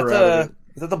took cover out of it.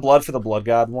 Is that the Blood for the Blood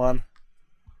God one?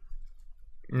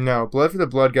 No, Blood for the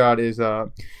Blood God is the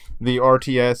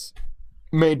RTS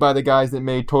made by the guys that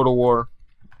made Total War,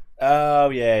 Oh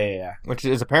yeah. which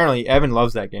is apparently Evan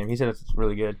loves that game. He said it's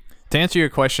really good. to answer your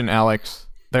question, Alex.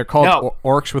 They're called No.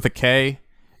 orcs with a K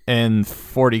and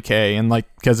 40K, and like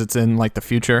because it's in like the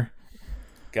future.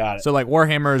 Got it. So like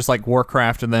Warhammer is like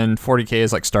Warcraft, and then 40K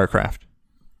is like StarCraft.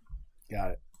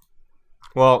 Got it.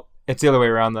 Well, it's the other way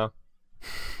around though,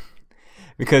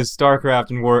 because StarCraft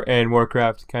and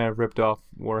Warcraft kind of ripped off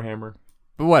Warhammer.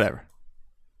 But whatever.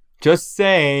 Just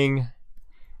saying.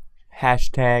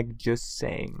 Hashtag just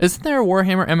saying. Isn't there a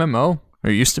Warhammer MMO? Or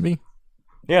it used to be?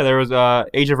 Yeah, there was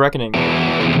Age of Reckoning.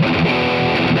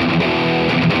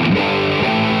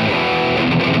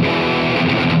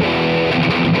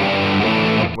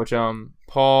 Which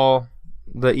Paul,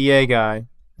 the EA guy,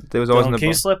 that was always in Dylan, the can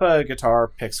you book. slip a guitar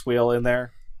pick squeal in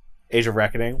there? Age of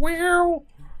Reckoning. Wow.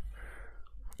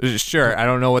 Sure, I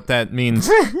don't know what that means.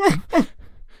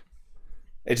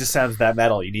 It just sounds that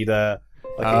metal. You need a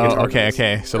Oh, guitar.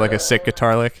 okay. So like a sick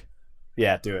guitar lick.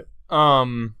 Yeah, do it.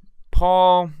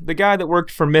 Paul, the guy that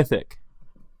worked for Mythic.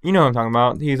 You know what I'm talking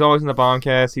about. He's always in the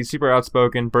Bombcast. He's super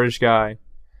outspoken, British guy.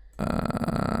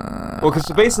 Well, because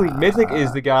basically Mythic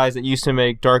is the guys that used to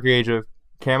make Dark Age of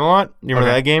Camelot. You remember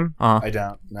Okay. that game? I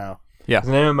don't know. It's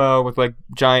an MMO with like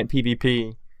giant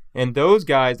PvP. And those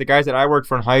guys, the guys that I worked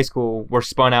for in high school, were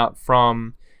spun out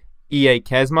from EA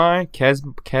Kashmir.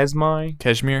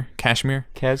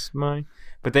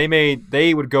 But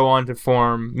they would go on to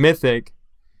form Mythic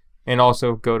and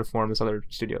also go to form this other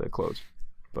studio that closed.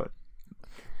 But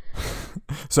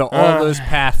So all those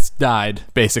paths died,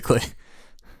 basically.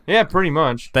 yeah, pretty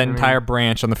much. That entire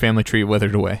branch on the family tree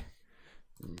withered away.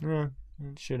 Yeah,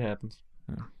 shit happens.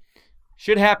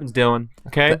 Shit happens, Dylan.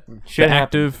 Okay? Shit The happens.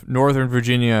 active Northern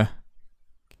Virginia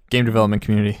game development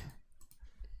community.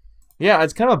 Yeah,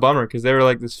 it's kind of a bummer because they were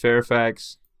like this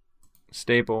Fairfax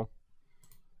staple.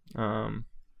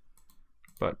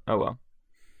 But oh well.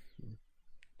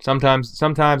 Sometimes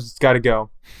it's got to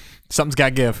go. Something's got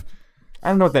to give. I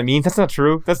don't know what that means. That's not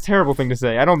true. That's a terrible thing to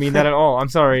say. I don't mean that at all. I'm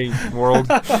sorry, world.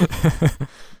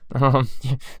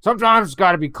 Sometimes it's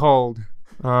got to be cold.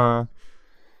 But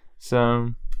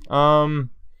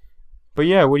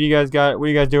yeah, what do you guys got? What are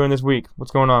you guys doing this week?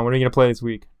 What's going on? What are you gonna play this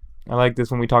week? I like this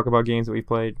when we talk about games that we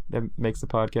played. That makes the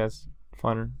podcast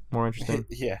funner, more interesting.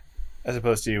 Yeah, as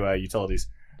opposed to Utilities,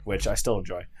 which I still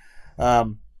enjoy.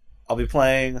 I'll be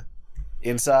playing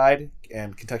Inside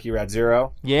and Kentucky Route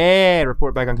Zero. Yeah,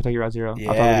 report back on Kentucky Route Zero. I'll talk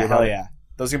with you Yeah, about hell it. yeah.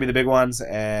 Those are going to be the big ones,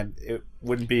 and it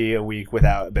wouldn't be a week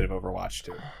without a bit of Overwatch,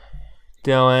 too.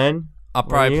 Dylan, I'll what are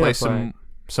probably you play gonna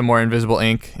some more Invisible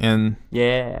Ink, and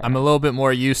yeah. I'm a little bit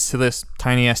more used to this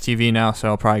tiny ass TV now, so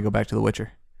I'll probably go back to The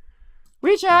Witcher.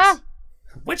 Witcher.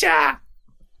 Witcher! I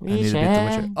need to beat The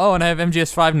Witcher. Oh, and I have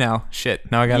MGS5 now. Shit,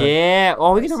 now I gotta Yeah.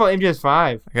 Oh, we can talk about MGS5.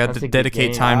 I got That's to a good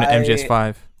dedicate game. time to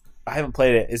MGS5. I haven't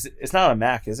played it. It's not on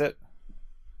Mac, is it?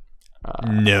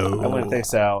 No, I wouldn't think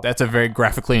so. That's a very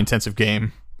graphically intensive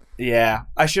game. Yeah,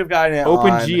 I should have gotten it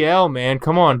Open on... GL, man.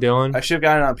 Come on, Dylan. I should have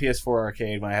gotten it on PS4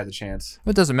 Arcade when I had the chance.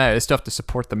 It doesn't matter. It's stuff to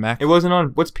support the Mac. It wasn't on.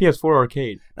 What's PS4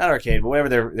 Arcade? Not Arcade, but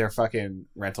whatever their fucking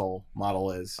rental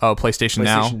model is. Oh, PlayStation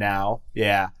Now. PlayStation Now.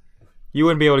 Yeah. You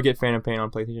wouldn't be able to get Phantom Pain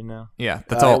on PlayStation Now. Yeah,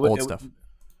 that's all it old it stuff.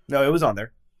 No, it was on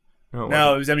there. No,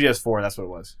 No, it was MGS4. That's what it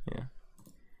was.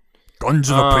 Guns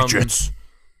of the Patriots.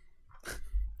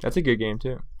 that's a good game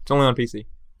too. It's only on PC. You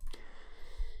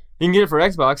can get it for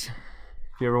Xbox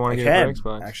if you ever want I to get can, it for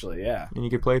Xbox. actually, yeah. And you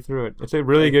can play through it. It's a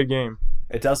really good game.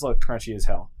 It does look crunchy as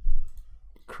hell.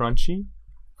 Crunchy?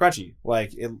 Crunchy.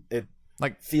 Like, it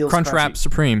Like feels Crunchwrap crunchy.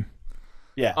 Supreme.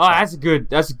 Yeah. Oh, that's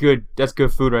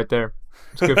good food right there.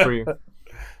 It's good for you.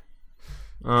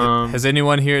 Has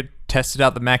anyone here tested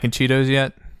out the Mac and Cheetos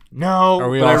yet? No, Are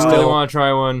we but all I really still- want to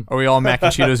try one. Are we all Mac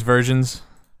and Cheetos versions?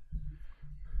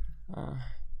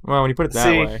 Well, when you put it that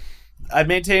See, way. I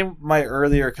maintain my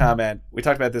earlier comment we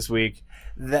talked about this week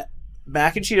that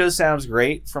Mac and Cheetos sounds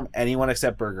great from anyone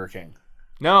except Burger King.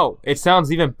 No, it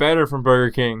sounds even better from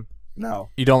Burger King. No.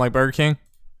 You don't like Burger King?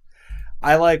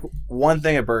 I like one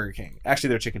thing at Burger King. Actually,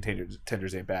 their chicken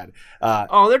tenders ain't bad.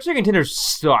 Oh, their chicken tenders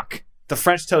suck. The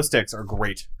French toast sticks are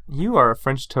great. You are a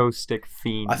French toast stick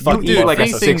fiend. I fucking You eat love like a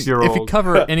French toast. If you 6-year-old.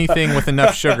 cover anything with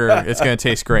enough sugar, it's going to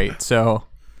taste great. So,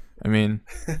 I mean,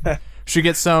 should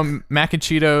get some Mac and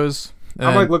Cheetos.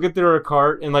 I'm like looking through her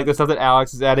cart and like the stuff that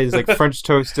Alex has added is like French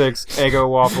toast sticks, Eggo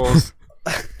waffles,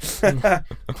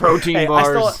 protein Hey, I bars.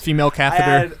 still- female I catheter.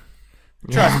 had,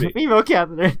 trust me. Female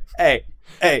catheter. hey,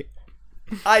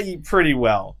 I eat pretty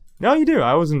well. No, you do.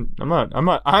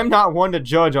 I'm not one to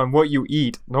judge on what you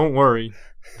eat. Don't worry.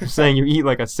 I'm saying you eat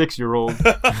like a 6-year-old.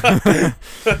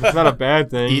 It's not a bad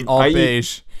thing. Eat all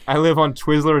beige. I live on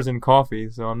Twizzlers and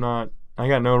coffee, so I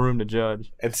got no room to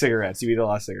judge. And cigarettes. You eat a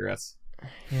lot of cigarettes.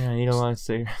 Yeah, I eat a lot of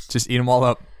cigarettes. Just eat them all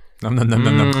up. Nom, nom, nom,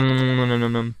 nom,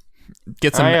 nom. Mm.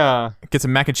 Get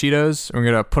some Mac and Cheetos. We're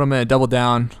gonna put them in a double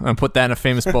down and put that in a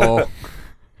famous bowl.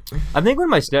 I think when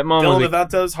my stepmom Dylan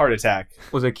Levanto's heart attack.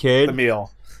 was a The kid,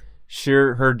 meal.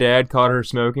 sure, her dad caught her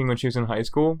smoking when she was in high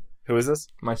school. Who is this?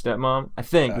 My stepmom. I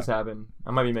think this happened.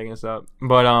 I might be making this up.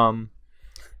 But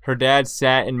her dad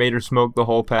sat and made her smoke the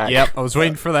whole pack. Yep, I was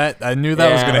waiting for that. I knew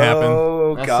that was Yeah. gonna happen.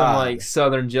 Oh, That's God. some like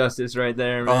Southern justice right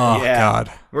there, man. Oh Yeah.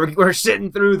 God. We're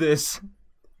sitting through this.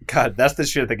 God, that's the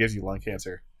shit that gives you lung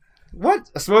cancer.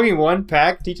 What? Smoking one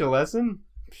pack teach a lesson?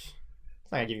 It's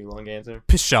not gonna give you lung cancer.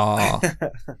 Pshaw.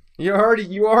 You've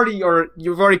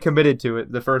already committed to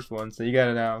it, the first one, so you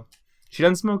gotta know. She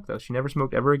doesn't smoke though. She never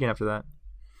smoked ever again after that.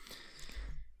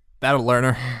 That'll learn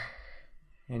her.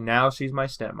 And now she's my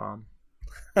stepmom.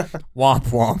 Womp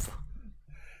womp.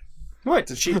 What?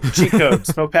 It's a cheat code.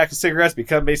 Smoke pack of cigarettes,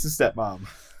 become Mason's stepmom.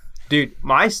 Dude,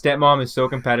 my stepmom is so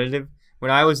competitive.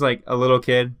 When I was like a little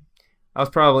kid, I was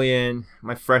probably in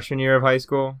my freshman year of high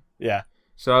school, Yeah.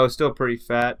 so I was still pretty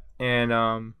fat, and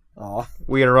Aw.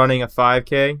 we were running a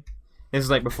 5K. This is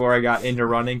like before I got into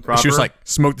running proper. She was like,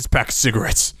 smoke this pack of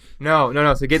cigarettes. no.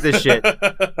 So get this shit.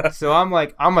 So I'm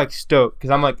like stoked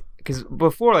because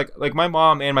before like my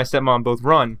mom and my stepmom both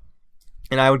run,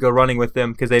 and I would go running with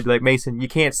them because they'd be like, Mason, you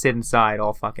can't sit inside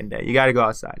all fucking day. You got to go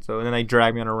outside. So then they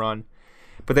drag me on a run.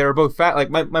 But they were both fat. Like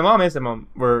my mom and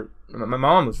stepmom my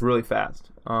mom was really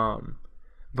fast.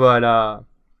 But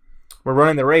we're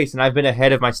running the race, and I've been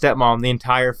ahead of my stepmom the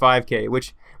entire 5K,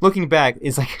 which looking back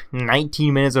is like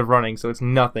 19 minutes of running, so it's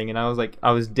nothing. And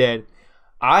I was dead.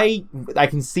 I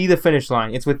can see the finish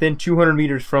line. It's within 200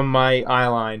 meters from my eye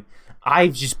line. I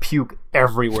just puke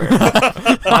everywhere.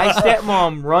 My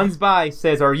stepmom runs by,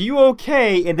 says, "Are you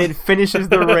okay?" and then finishes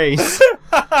the race.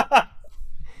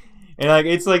 And like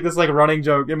it's like this like running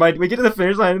joke. And we get to the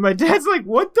finish line, and my dad's like,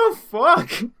 "What the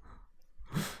fuck?"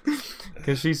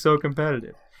 Because she's so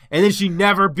competitive. And then she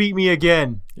never beat me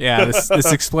again. Yeah, this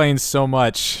explains so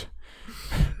much.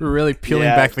 We're really peeling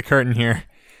Yeah. back the curtain here.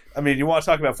 I mean, you want to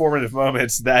talk about formative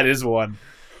moments? That is one.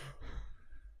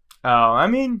 Oh, I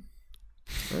mean,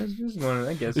 that's just one.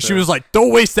 I guess She so. was like,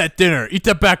 don't waste that dinner. Eat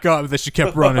that back up. That she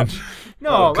kept running.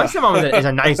 No, my stepmom is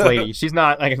a nice lady. She's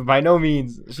not like by no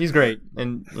means. She's great,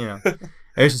 and you know, it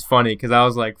was just funny because I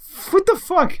was like, "What the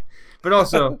fuck?" But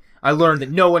also, I learned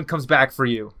that no one comes back for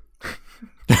you.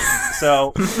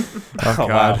 So, Oh, God.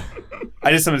 wow.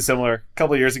 I did something similar. A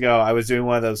couple of years ago, I was doing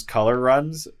one of those color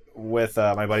runs with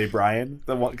my buddy Brian.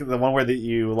 The one where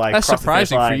you like. That's cross the finish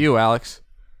surprising for line. you, Alex.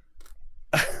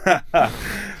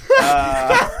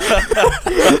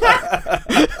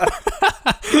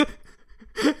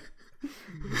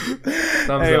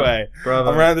 Thumbs Anyway, up,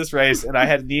 brother. I'm running this race, and I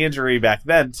had a knee injury back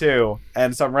then too,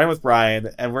 and so I'm running with Brian,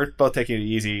 and we're both taking it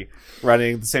easy,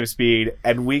 running the same speed,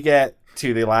 and we get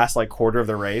to the last like quarter of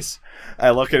the race.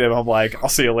 I look at him, I'm like, I'll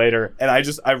see you later. And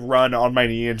I run on my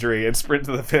knee injury and sprint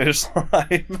to the finish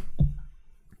line.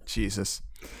 Jesus.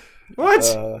 What?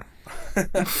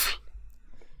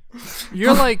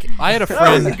 You're like, I had a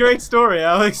That was a friend. great story,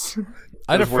 Alex.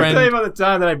 I had a Tell me friend. about the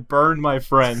time that I burned my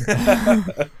friend.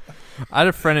 I had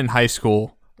a friend in high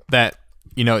school that,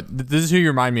 this is who you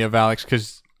remind me of, Alex,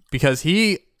 because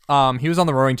he was on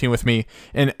the rowing team with me,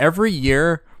 and every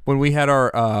year when we had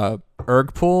our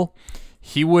erg pool,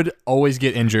 he would always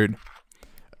get injured.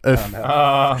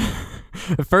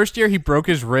 The first year he broke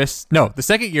his wrist. No, the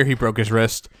second year he broke his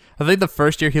wrist. I think the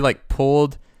first year he like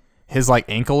pulled his like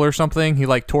ankle or something. He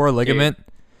like tore a ligament.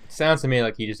 Sounds to me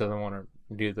like he just doesn't want to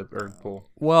do the erg pull.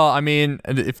 Well, I mean,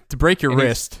 if to break your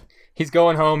wrist, He's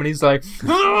going home and he's like,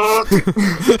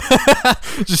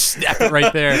 just snap it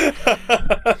right there.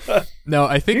 No,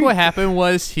 I think what happened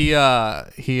was he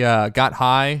got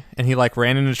high and he like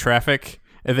ran into traffic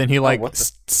and then he like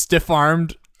stiff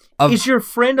armed. is your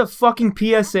friend a fucking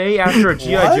PSA after a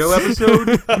G.I. Joe episode?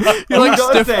 He like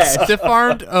does that? stiff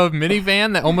armed a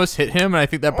minivan that almost hit him, and I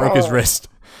think that broke his wrist.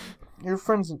 Your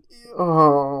friend's...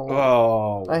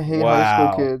 Oh, I hate wow.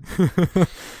 high school kids.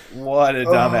 What a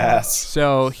dumbass.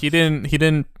 So he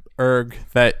didn't erg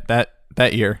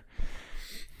that year,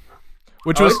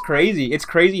 which Oh, was it's crazy. It's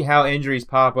crazy how injuries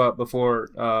pop up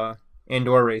before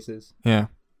indoor races. yeah.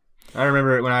 I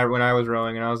remember it when I was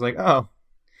rowing, and I was like, oh,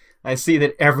 I see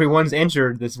that everyone's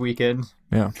injured this weekend.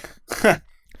 Yeah.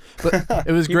 But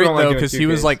it was People great don't like though doing because he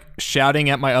was 2Ks. like shouting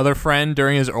at my other friend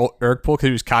during his erg pull because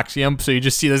he was coxing him. So you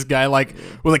just see this guy like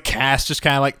with a cast, just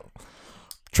kind of like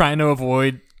trying to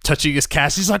avoid touching his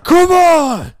cast. He's like, "Come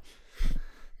on!"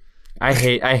 I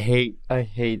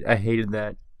hated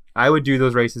that. I would do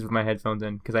those races with my headphones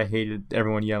in because I hated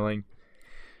everyone yelling.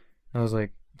 I was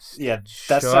like, Yeah, that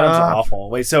Shut sounds up. awful.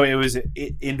 Wait, so it was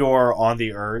indoor on the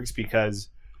ergs because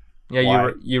yeah,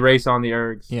 Why? you race on the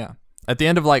ergs. Yeah. At the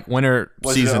end of like winter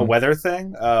was season. it a weather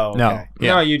thing? Oh, okay. No.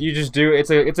 Yeah. No, you just do. It's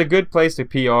a good place to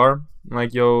PR.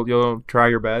 Like you'll try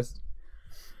your best.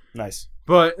 Nice.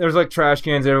 But there's like trash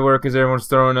cans everywhere because everyone's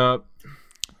throwing up.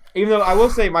 Even though I will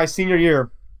say my senior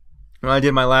year, when I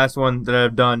did my last one that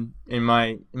I've done in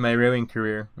my rowing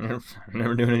career, I'm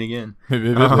never doing it again.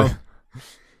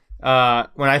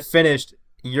 When I finished,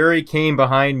 Yuri came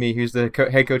behind me, who's the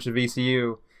head coach of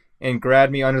VCU, and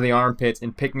grabbed me under the armpits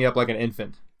and picked me up like an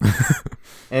infant.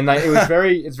 And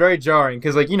it's very jarring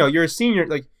because like you're a senior,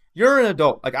 like you're an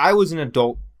adult. Like I was an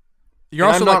adult. You're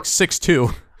And also I'm not- like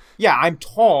 6'2". Yeah, I'm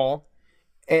tall.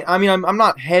 And I mean, I'm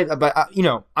not head, but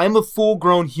I'm a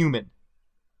full-grown human.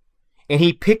 And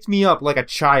he picked me up like a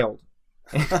child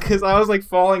because I was like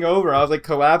falling over. I was like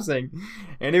collapsing,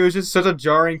 and it was just such a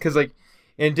jarring because like,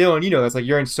 and Dylan, that's like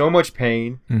you're in so much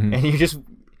pain, Mhm. and you just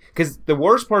because the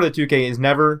worst part of the 2K is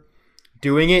never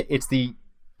doing it. It's the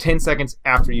 10 seconds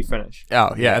after you finish,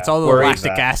 Oh yeah, it's all the Where is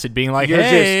lactic that? acid being like, You're just-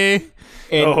 hey.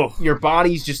 and Oh. your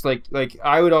body's just like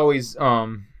I would always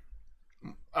I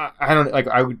don't like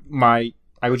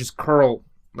I would just curl,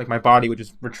 like my body would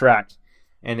just retract,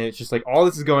 and it's just like all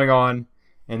this is going on,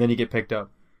 and then you get picked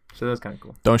up. So that's kind of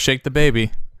cool. Don't shake the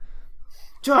baby.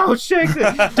 Don't shake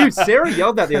the dude. Sarah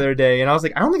yelled that the other day, and I was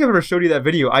like, I don't think I've ever showed you that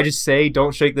video. I just say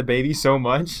 "Don't shake the baby" so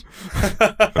much.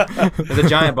 There's a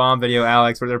Giant Bomb video,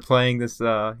 Alex, where they're playing this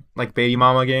like Baby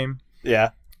Mama game. Yeah.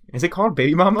 Is it called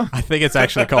Baby Mama? I think it's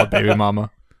actually called Baby Mama.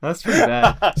 That's pretty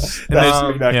bad. That's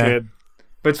Um, not yeah. good.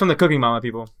 But it's from the Cooking Mama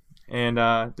people. And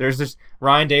there's this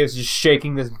Ryan Davis just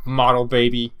shaking this model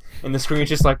baby, and the screen's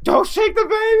just like, "Don't shake the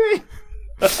baby."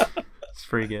 It's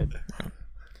pretty good.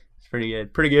 It's pretty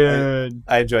good. Pretty good.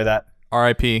 I enjoy that.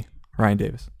 R.I.P. Ryan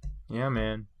Davis. Yeah,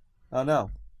 man. Oh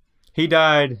no. He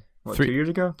died, 3 2 years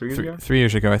ago? 3 years ago? 3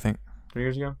 years ago, I think. 3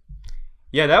 years ago?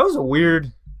 Yeah, that was a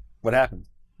weird... What happened?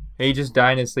 He just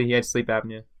died in his sleep. He had sleep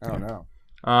apnea. Oh no.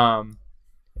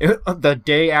 The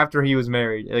day after he was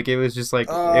married. Like, it was just like,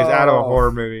 it was out of a Oh.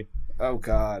 horror movie. Oh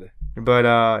god.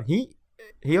 But he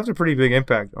left a pretty big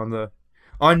impact on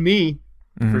me,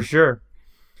 Mhm. for sure.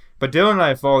 But Dylan and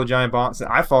I followed the Giant Bomb.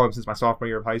 I followed him since my sophomore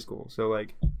year of high school. So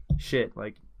like, shit,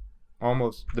 like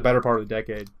almost the better part of the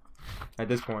decade at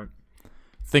this point.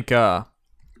 I think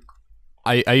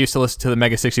I used to listen to the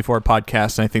Mega 64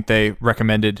 podcast, and I think they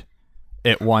recommended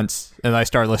it once, and I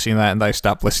started listening to that, and I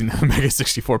stopped listening to the Mega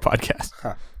 64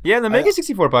 podcast. Yeah, the Mega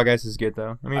 64 podcast is good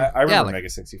though. I mean, I remember like- Mega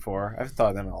 64. I've thought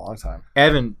of them in a long time.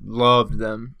 Evan loved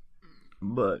them,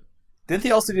 but Didn't they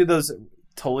also do those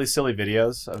totally silly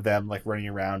videos of them like running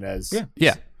around as Yeah.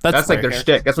 Yeah, that's like their characters.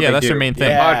 shtick. That's what Yeah, they that's do. their main thing.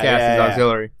 The Yeah, podcast yeah, is yeah.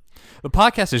 auxiliary. the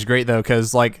podcast is great though,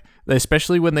 because like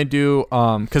especially when they do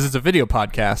because it's a video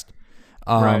podcast,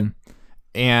 Right.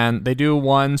 and they do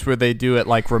ones where they do it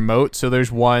like remote. So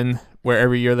there's one where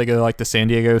every year they go to like the San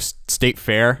Diego State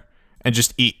Fair and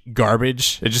just eat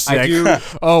garbage. It's just like,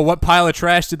 oh, what pile of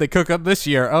trash did they cook up this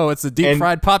year? Oh, it's a deep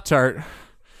fried Pop-Tart.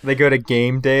 They go to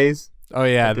game days. Oh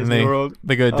yeah, at then Disney World.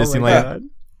 they go to Oh my Disneyland. God.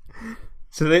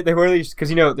 So they wear these because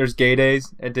there's gay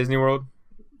days at Disney World.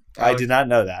 I did not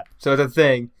know that. So it's a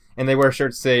thing, and they wear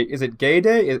shirts that say, "Is it Gay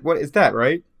Day? What is that?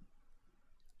 Right?"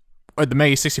 Or the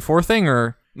Mega 64 thing,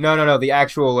 or No, the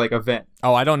actual like event.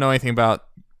 oh, I don't know anything about.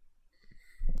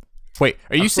 Wait,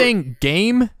 are you saying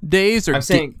game days or I'm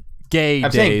saying gay I'm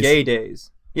days? saying gay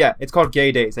days. Yeah, it's called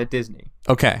Gay Days at Disney.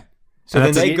 Okay. So And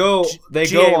then that's they go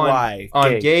G-A-Y,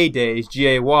 on gay. gay days,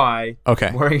 GAY,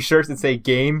 Okay. wearing shirts that say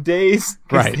game days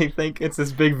because Right. they think it's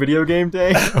this big video game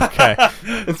day. Okay.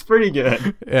 It's pretty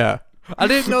good. Yeah. I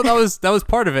didn't know that was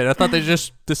part of it. I thought they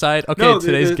just decide, okay, No,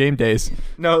 today's game days.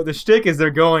 No, the shtick is they're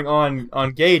going on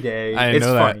gay day. I didn't It's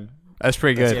know funny. that. That's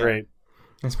pretty That's good. great.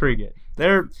 It's pretty good.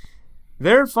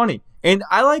 They're funny, and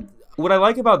what I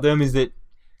like about them is that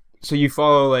so you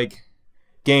follow like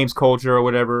games culture or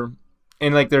whatever,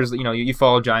 and like there's you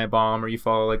follow Giant Bomb or you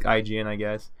follow like IGN, I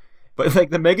guess, but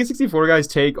like the Mega 64 guys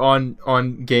take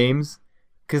on games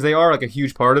because they are like a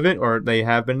huge part of it, or they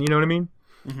have been. You know what I mean?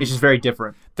 Mm-hmm. It's just very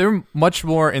different. They're much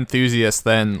more enthusiasts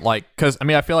than like, because I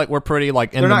mean, I feel like we're pretty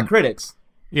like in They're the, not critics.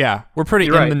 yeah, we're pretty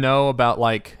You're in right. the know about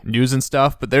like news and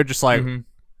stuff, but they're just like Mhm.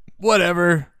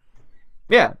 whatever.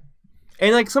 Yeah,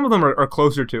 and like some of them are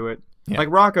closer to it. Yeah. Like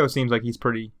Rocco seems like he's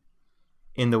pretty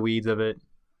in the weeds of it.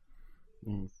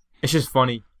 Mm. It's just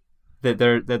funny that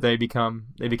they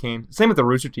became same with the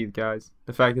Rooster Teeth guys.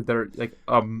 The fact that they're like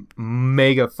a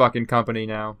mega fucking company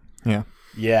now. Yeah.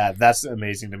 Yeah, that's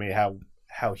amazing to me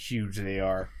how huge they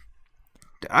are.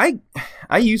 I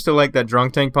used to like that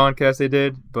Drunk Tank podcast they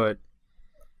did, but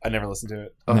I never listened to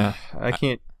it. Yeah. I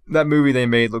can't. That movie they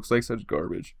made looks like such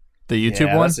garbage. The YouTube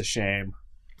Yeah, one, that's a shame.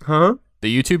 Huh?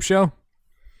 the YouTube show.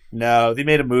 No, they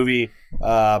made a movie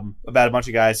about a bunch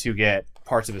of guys who get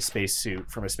parts of a space suit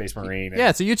from a space marine. Yeah,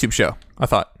 it's a YouTube show. I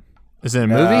thought. Is it a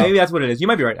No. movie? Maybe that's what it is. You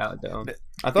might be right, Alec. Though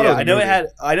I thought Yeah, it was. I a know movie.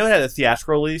 I know it had a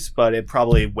theatrical release, but it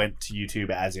probably went to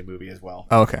YouTube as a movie as well.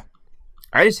 Oh, okay.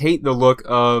 I just hate the look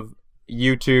of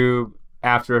YouTube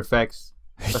After Effects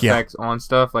Yeah. effects on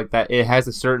stuff like that. It has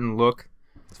a certain look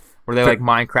where they like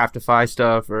Minecraftify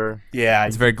stuff, or Yeah,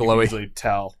 It's very you can glowy. usually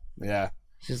tell. Yeah,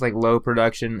 it's just like low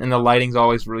production, and the lighting's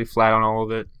always really flat on all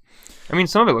of it. I mean,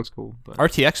 some of it looks cool, but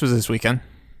RTX was this weekend.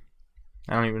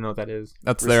 I don't even know what that is.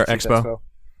 That's their Rooster Teeth expo.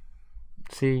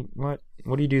 See what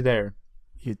do you do there?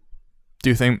 Do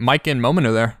you think Mike and Momin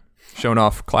are there showing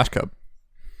off Clash Cup?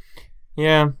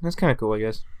 Yeah, that's kind of cool, I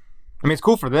guess. I mean, it's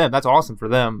cool for them. That's awesome for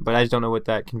them, but I just don't know what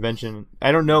that convention.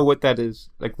 I don't know what that is.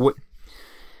 Like, what?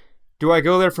 Do I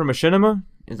go there for machinima?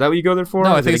 Is that what you go there for?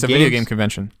 No, I Is think it it's a video games? game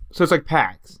convention. So it's like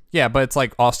PAX. Yeah, but it's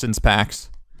like Austin's PAX.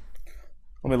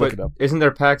 Let me look But it up. isn't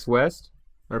there PAX West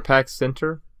or PAX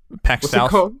Center? PAX What's South.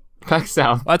 it called? PAX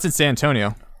South. Well, that's in San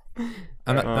Antonio. And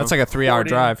that's like a 3-hour According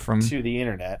drive from. to the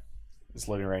internet. It's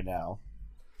loading right now.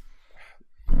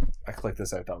 I clicked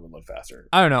this. I thought it would load faster.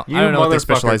 I don't know. You I don't know what they motherfucker.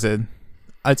 specialize in.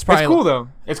 It's probably It's cool though.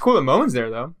 It's cool that Moen's there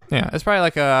though. yeah. It's probably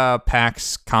like a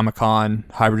PAX Comic Con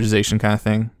hybridization kind of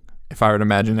thing, if I were to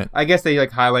imagine it. I guess they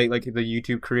like highlight like the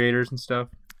YouTube creators and stuff.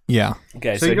 Yeah.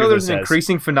 Okay, So you know here's there's what an it says.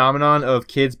 increasing phenomenon of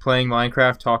kids playing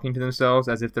Minecraft talking to themselves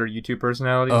as if they're YouTube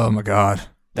personalities. Oh my god.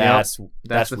 That's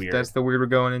that's weird. That's the weird we're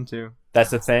going into.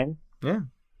 That's the thing. Yeah.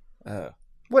 Oh.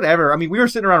 Whatever. I mean, we were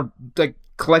sitting around like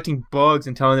collecting bugs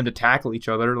and telling them to tackle each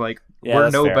other. Like Yeah, we're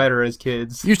that's no fair. better as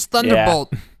kids. Use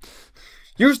Thunderbolt.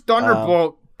 Use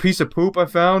Thunderbolt, piece of poop I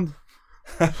found.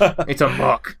 It's a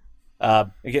muck.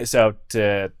 Okay, so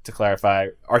to clarify,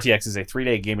 RTX is a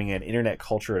 3-day gaming and internet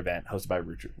culture event hosted by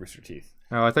Rooster Teeth.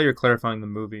 Oh, I thought you were clarifying the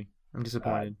movie. I'm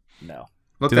disappointed. No.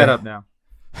 Look Do that they- up now.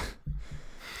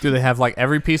 Do they have like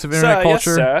every piece of internet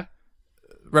culture Yes, sir.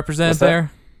 represented What's that?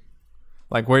 there?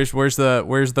 Like where's the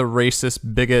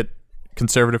racist, bigot,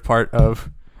 conservative part of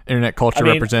internet culture I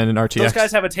mean, represented in RTX? Those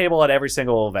guys have a table at every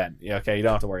single event. Yeah, okay, you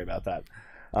don't have to worry about that.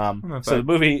 if So I the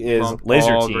movie is Lump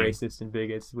Laser all Team. racists and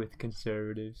bigots with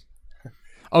conservatives.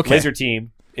 Okay. Laser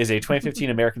Team is a 2015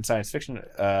 American science fiction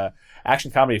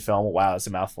action comedy film. Wow, that's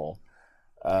a mouthful.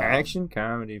 Action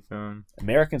comedy film.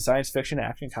 American science fiction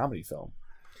action comedy film.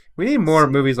 We need more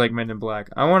movies like Men in Black.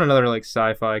 I want another like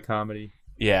sci-fi comedy.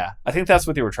 Yeah, I think that's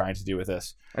what they were trying to do with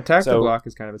this. Attack the So- Block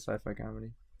is kind of a sci-fi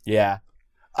comedy. Yeah,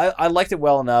 I liked it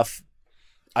well enough.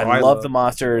 I I love love the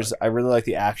monsters. I really like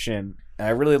the action, and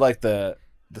I really like the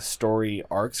story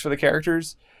arcs for the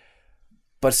characters.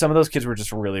 But some of those kids were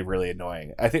just really, really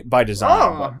annoying. I think by design.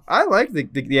 Oh, I like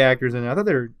the actors in it. I thought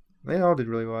they all did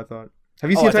really well. I thought Have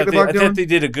you seen Attack the Block, I thought Dylan? they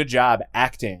did a good job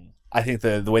acting. I think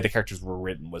the way the characters were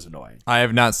written was annoying. I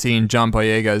have not seen John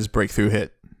Boyega's breakthrough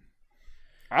hit.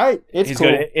 It's He's cool.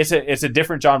 good. It's a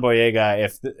different John Boyega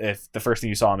if the first thing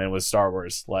you saw him in was Star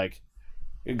Wars. Like,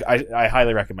 I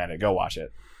highly recommend it. Go watch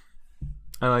it.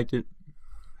 I liked it.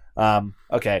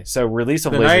 Okay, so release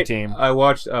of The Laser night Team I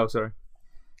watched. Oh, sorry.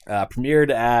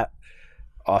 premiered at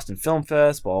Austin Film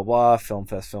Fest, blah, blah, blah, Film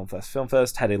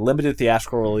Fest, had a limited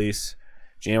theatrical release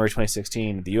January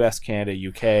 2016 in the US, Canada,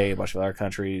 UK, a bunch of other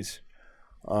countries.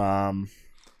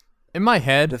 In my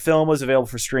head, The film was available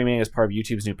for streaming as part of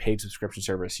YouTube's new paid subscription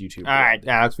service, YouTube. All right,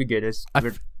 Alex, we get this.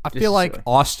 I feel like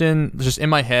Austin, just in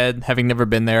my head, having never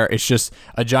been there, it's just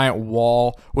a giant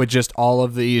wall with just all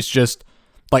of these, just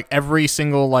like every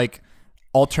single like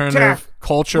alternative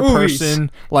culture movies.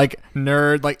 person, like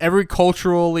nerd, like every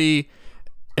culturally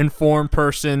informed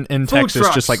person in Food Texas,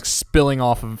 trucks. just like spilling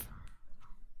off of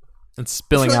and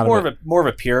spilling It's out more of it. more of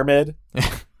a pyramid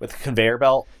with a conveyor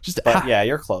belt. Just But yeah,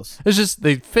 you're close. it's just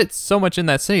they fit so much in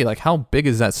that city. Like, how big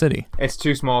is that city? It's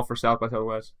too small for South by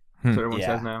Southwest. That's what everyone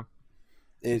Yeah. says now.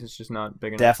 It's just not big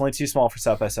enough. Definitely too small for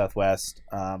South by Southwest.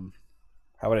 How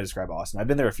would I describe Austin? I've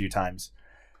been there a few times.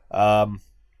 I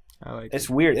like It's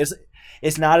weird.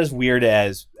 It's not as weird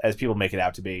as people make it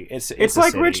out to be. It's It's a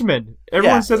like city. Richmond.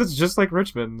 Everyone Yeah. says it's just like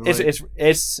Richmond. Like,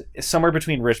 It's somewhere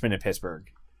between Richmond and Pittsburgh,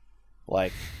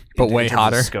 like, But in way terms of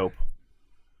hotter. scope.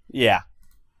 Yeah,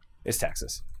 it's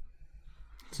Texas.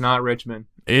 it's not Richmond.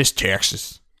 It's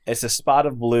Texas. It's a spot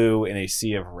of blue in a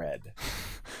sea of red.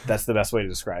 That's the best way to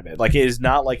describe it. Like, it is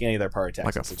not like any other part of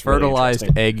Texas. Like a It's really fertilized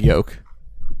interesting. egg yolk.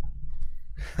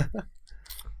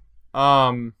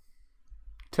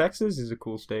 Texas is a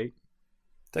cool state.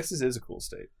 Texas is a cool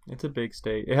state. It's a big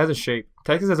state. It has a shape.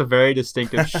 Texas has a very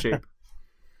distinctive shape.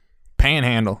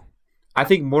 Panhandle. I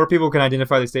think more people can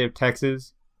identify the state of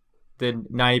Texas than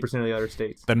 90% of the other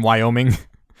states. Then Wyoming.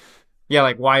 Yeah,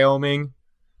 like Wyoming,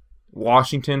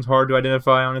 Washington's hard to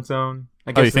identify on its own.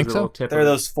 I guess you think there's a so? little tip There are of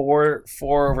it. those four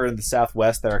over in the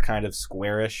Southwest that are kind of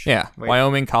squarish. Yeah. Wait.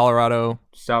 Wyoming, Colorado.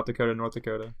 South Dakota, North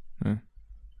Dakota.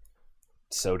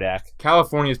 Sodak.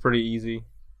 California is pretty easy.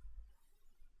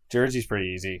 Jersey's pretty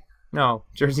easy. No,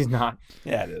 Jersey's not.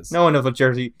 Yeah, it is. No one knows what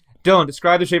Jersey. Dylan,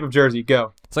 describe the shape of Jersey.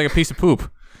 Go. It's like a piece of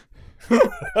poop.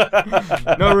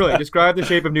 No, really. Describe the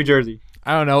shape of New Jersey.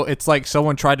 I don't know. It's like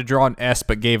someone tried to draw an S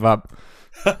but gave up.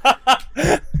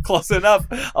 Close enough.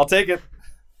 I'll take it.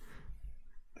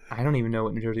 I don't even know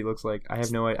what New Jersey looks like. I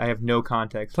have no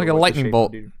context. It's like for a what the lightning shape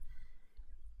bolt. would do.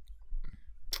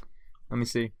 Let me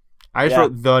see. I just Yeah.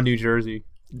 wrote the New Jersey.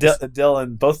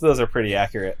 Dylan, both of those are pretty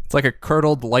accurate. It's like a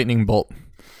curdled lightning bolt.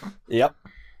 Yep.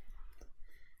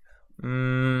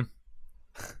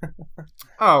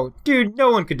 Oh, dude,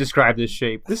 no one could describe this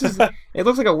shape. This is. It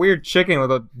looks like a weird chicken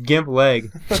with a gimp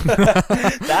leg.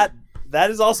 that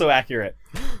is also accurate.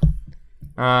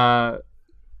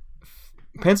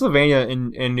 Pennsylvania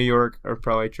and New York are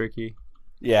probably tricky.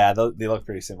 Yeah, they look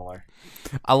pretty similar.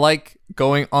 I like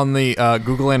going on the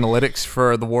Google Analytics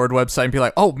for the Ward website and be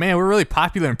like, oh, man, we're really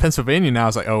popular in Pennsylvania now. I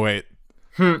was like, oh, wait.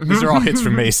 These are all hits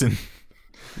from Mason.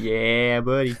 Yeah,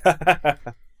 buddy.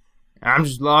 I'm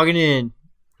just logging in.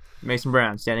 Mason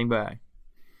Brown standing by.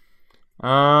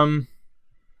 Yeah,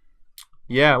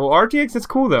 well, RTX, that's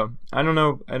cool though. I don't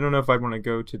know if I want to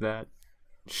go to that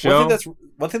show.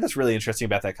 One thing that's really interesting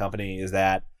about that company is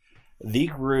that they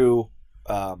grew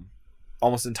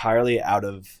almost entirely out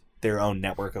of their own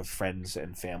network of friends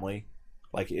and family.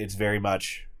 Like, it's very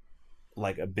much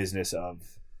like a business of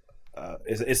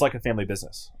it's like a family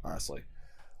business, honestly.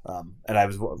 And I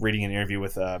was reading an interview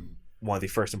with one of the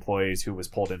first employees who was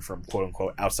pulled in from quote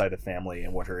unquote outside the family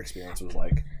and what her experience was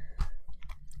like.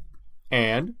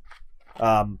 And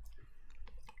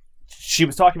she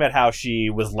was talking about how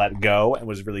she was let go and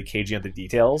was really cagey on the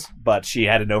details, but she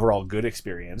had an overall good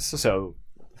experience. So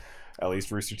at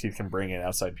least Rooster Teeth can bring in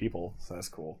outside people. So that's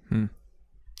cool.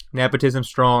 nepotism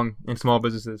strong in small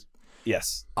businesses.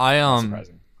 Yes. I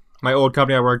Surprising. My old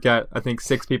company I worked at, I think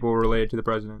 6 people were related to the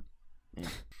president.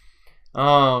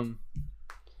 All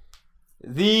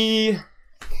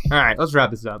right, let's wrap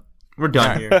this up. We're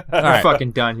done here. We're right.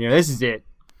 fucking done here. This is it.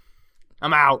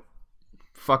 I'm out.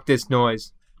 Fuck this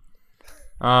noise.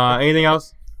 Anything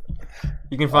else?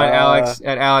 You can find Alex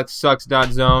at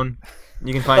alexsucks.zone.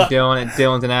 You can find Dylan at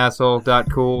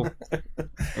dylansanaasshole.cool.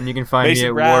 And you can find Mason me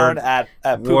at Brown Ward. at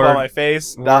Ward-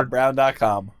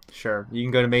 pooponmyface.brown.com. Sure. You can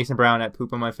go to masonbrown at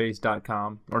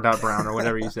pooponmyface.com or .brown or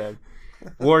whatever you said.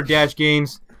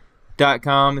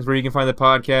 Ward-games.com is where you can find the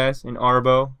podcast, and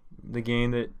Arbo, the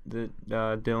game that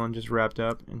Dylan just wrapped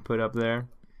up and put up there.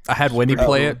 had Wendy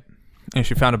play it, and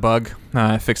she found a bug.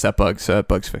 I fixed that bug, so that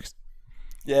bug's fixed.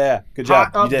 Yeah, good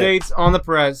job. Hot You did. updates on the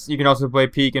press. You can also play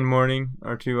Peak and Morning,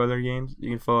 our 2 other games. You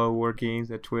can follow Ward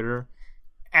Games at Twitter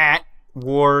at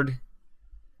Ward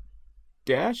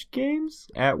Games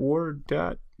at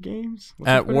Ward.games.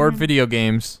 At Ward Video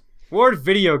Games. Ward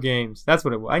Video Games. That's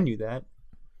what it was. I knew that.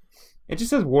 It just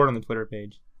says Ward on the Twitter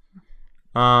page.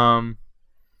 Other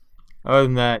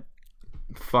than that,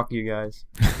 fuck you guys.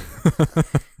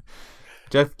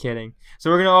 Just kidding. So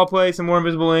we're gonna all play some more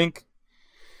Invisible Ink.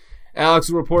 Alex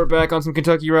will report back on some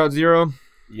Kentucky Route Zero.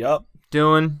 Yup.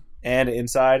 Dylan. And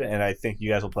Inside, and I think you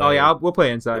guys will play. Oh yeah, we'll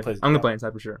play Inside. We'll play- I'm gonna yeah. play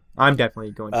Inside for sure. I'm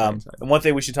definitely going to play Inside. And one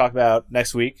thing we should talk about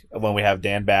next week when we have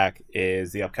Dan back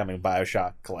is the upcoming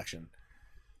BioShock collection.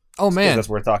 Oh, man. That's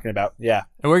worth talking about. Yeah.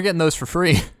 And we're getting those for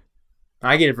free.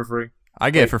 I get it for free.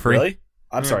 I get it for free. Really?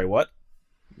 I'm Yeah. sorry, what?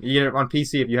 You get it on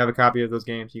PC if you have a copy of those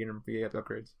games. You get the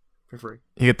upgrades for free.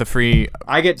 You get the free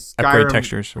I get Skyrim upgrade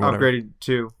textures or whatever. upgraded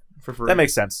too for free. That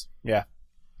makes sense. Yeah.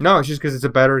 No, it's just because it's a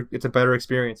better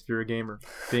experience if you're a gamer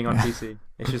being on PC.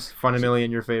 It's just fundamentally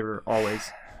in your favor always.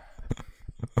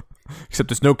 Except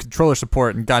there's no controller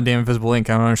support and goddamn Invisible Ink.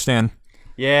 I don't understand.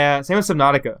 Yeah, same with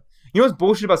Subnautica. You know what's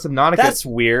bullshit about Subnautica? That's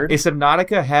weird. Is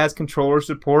Subnautica has controller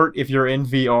support if you're in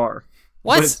VR.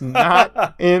 What? But it's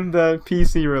not in the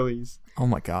PC release. Oh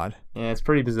my god. Yeah, it's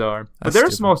pretty bizarre. But That's they're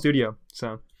stupid. a small studio,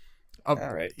 so. Oh,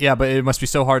 All right. yeah, but it must be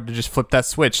so hard to just flip that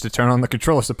switch to turn on the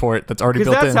controller support that's already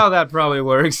Because built that's in. how that probably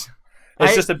works.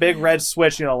 It's I- just a big red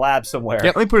switch in a lab somewhere.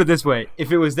 Yeah, let me put it this way.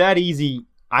 If it was that easy,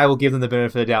 I will give them the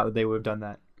benefit of the doubt that they would have done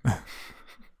that.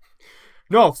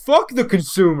 No, fuck the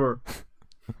consumer.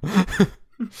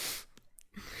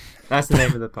 That's the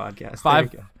name of the podcast. There you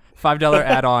go. $5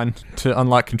 add-on to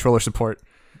unlock controller support.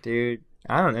 Dude,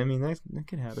 I don't know. I mean, that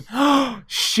could happen.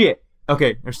 Shit.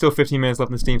 Okay, there's still 15 minutes left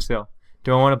in the Steam sale.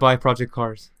 Do I want to buy Project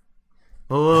Cars?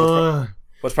 Oh,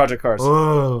 What's Project Cars?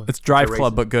 It's Drive It's a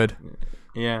Club, racing- but good.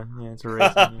 yeah, it's a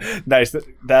race. Yeah. Nice.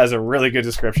 That is a really good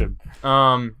description.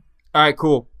 All right,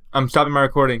 cool. I'm stopping my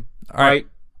recording All right.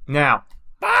 now.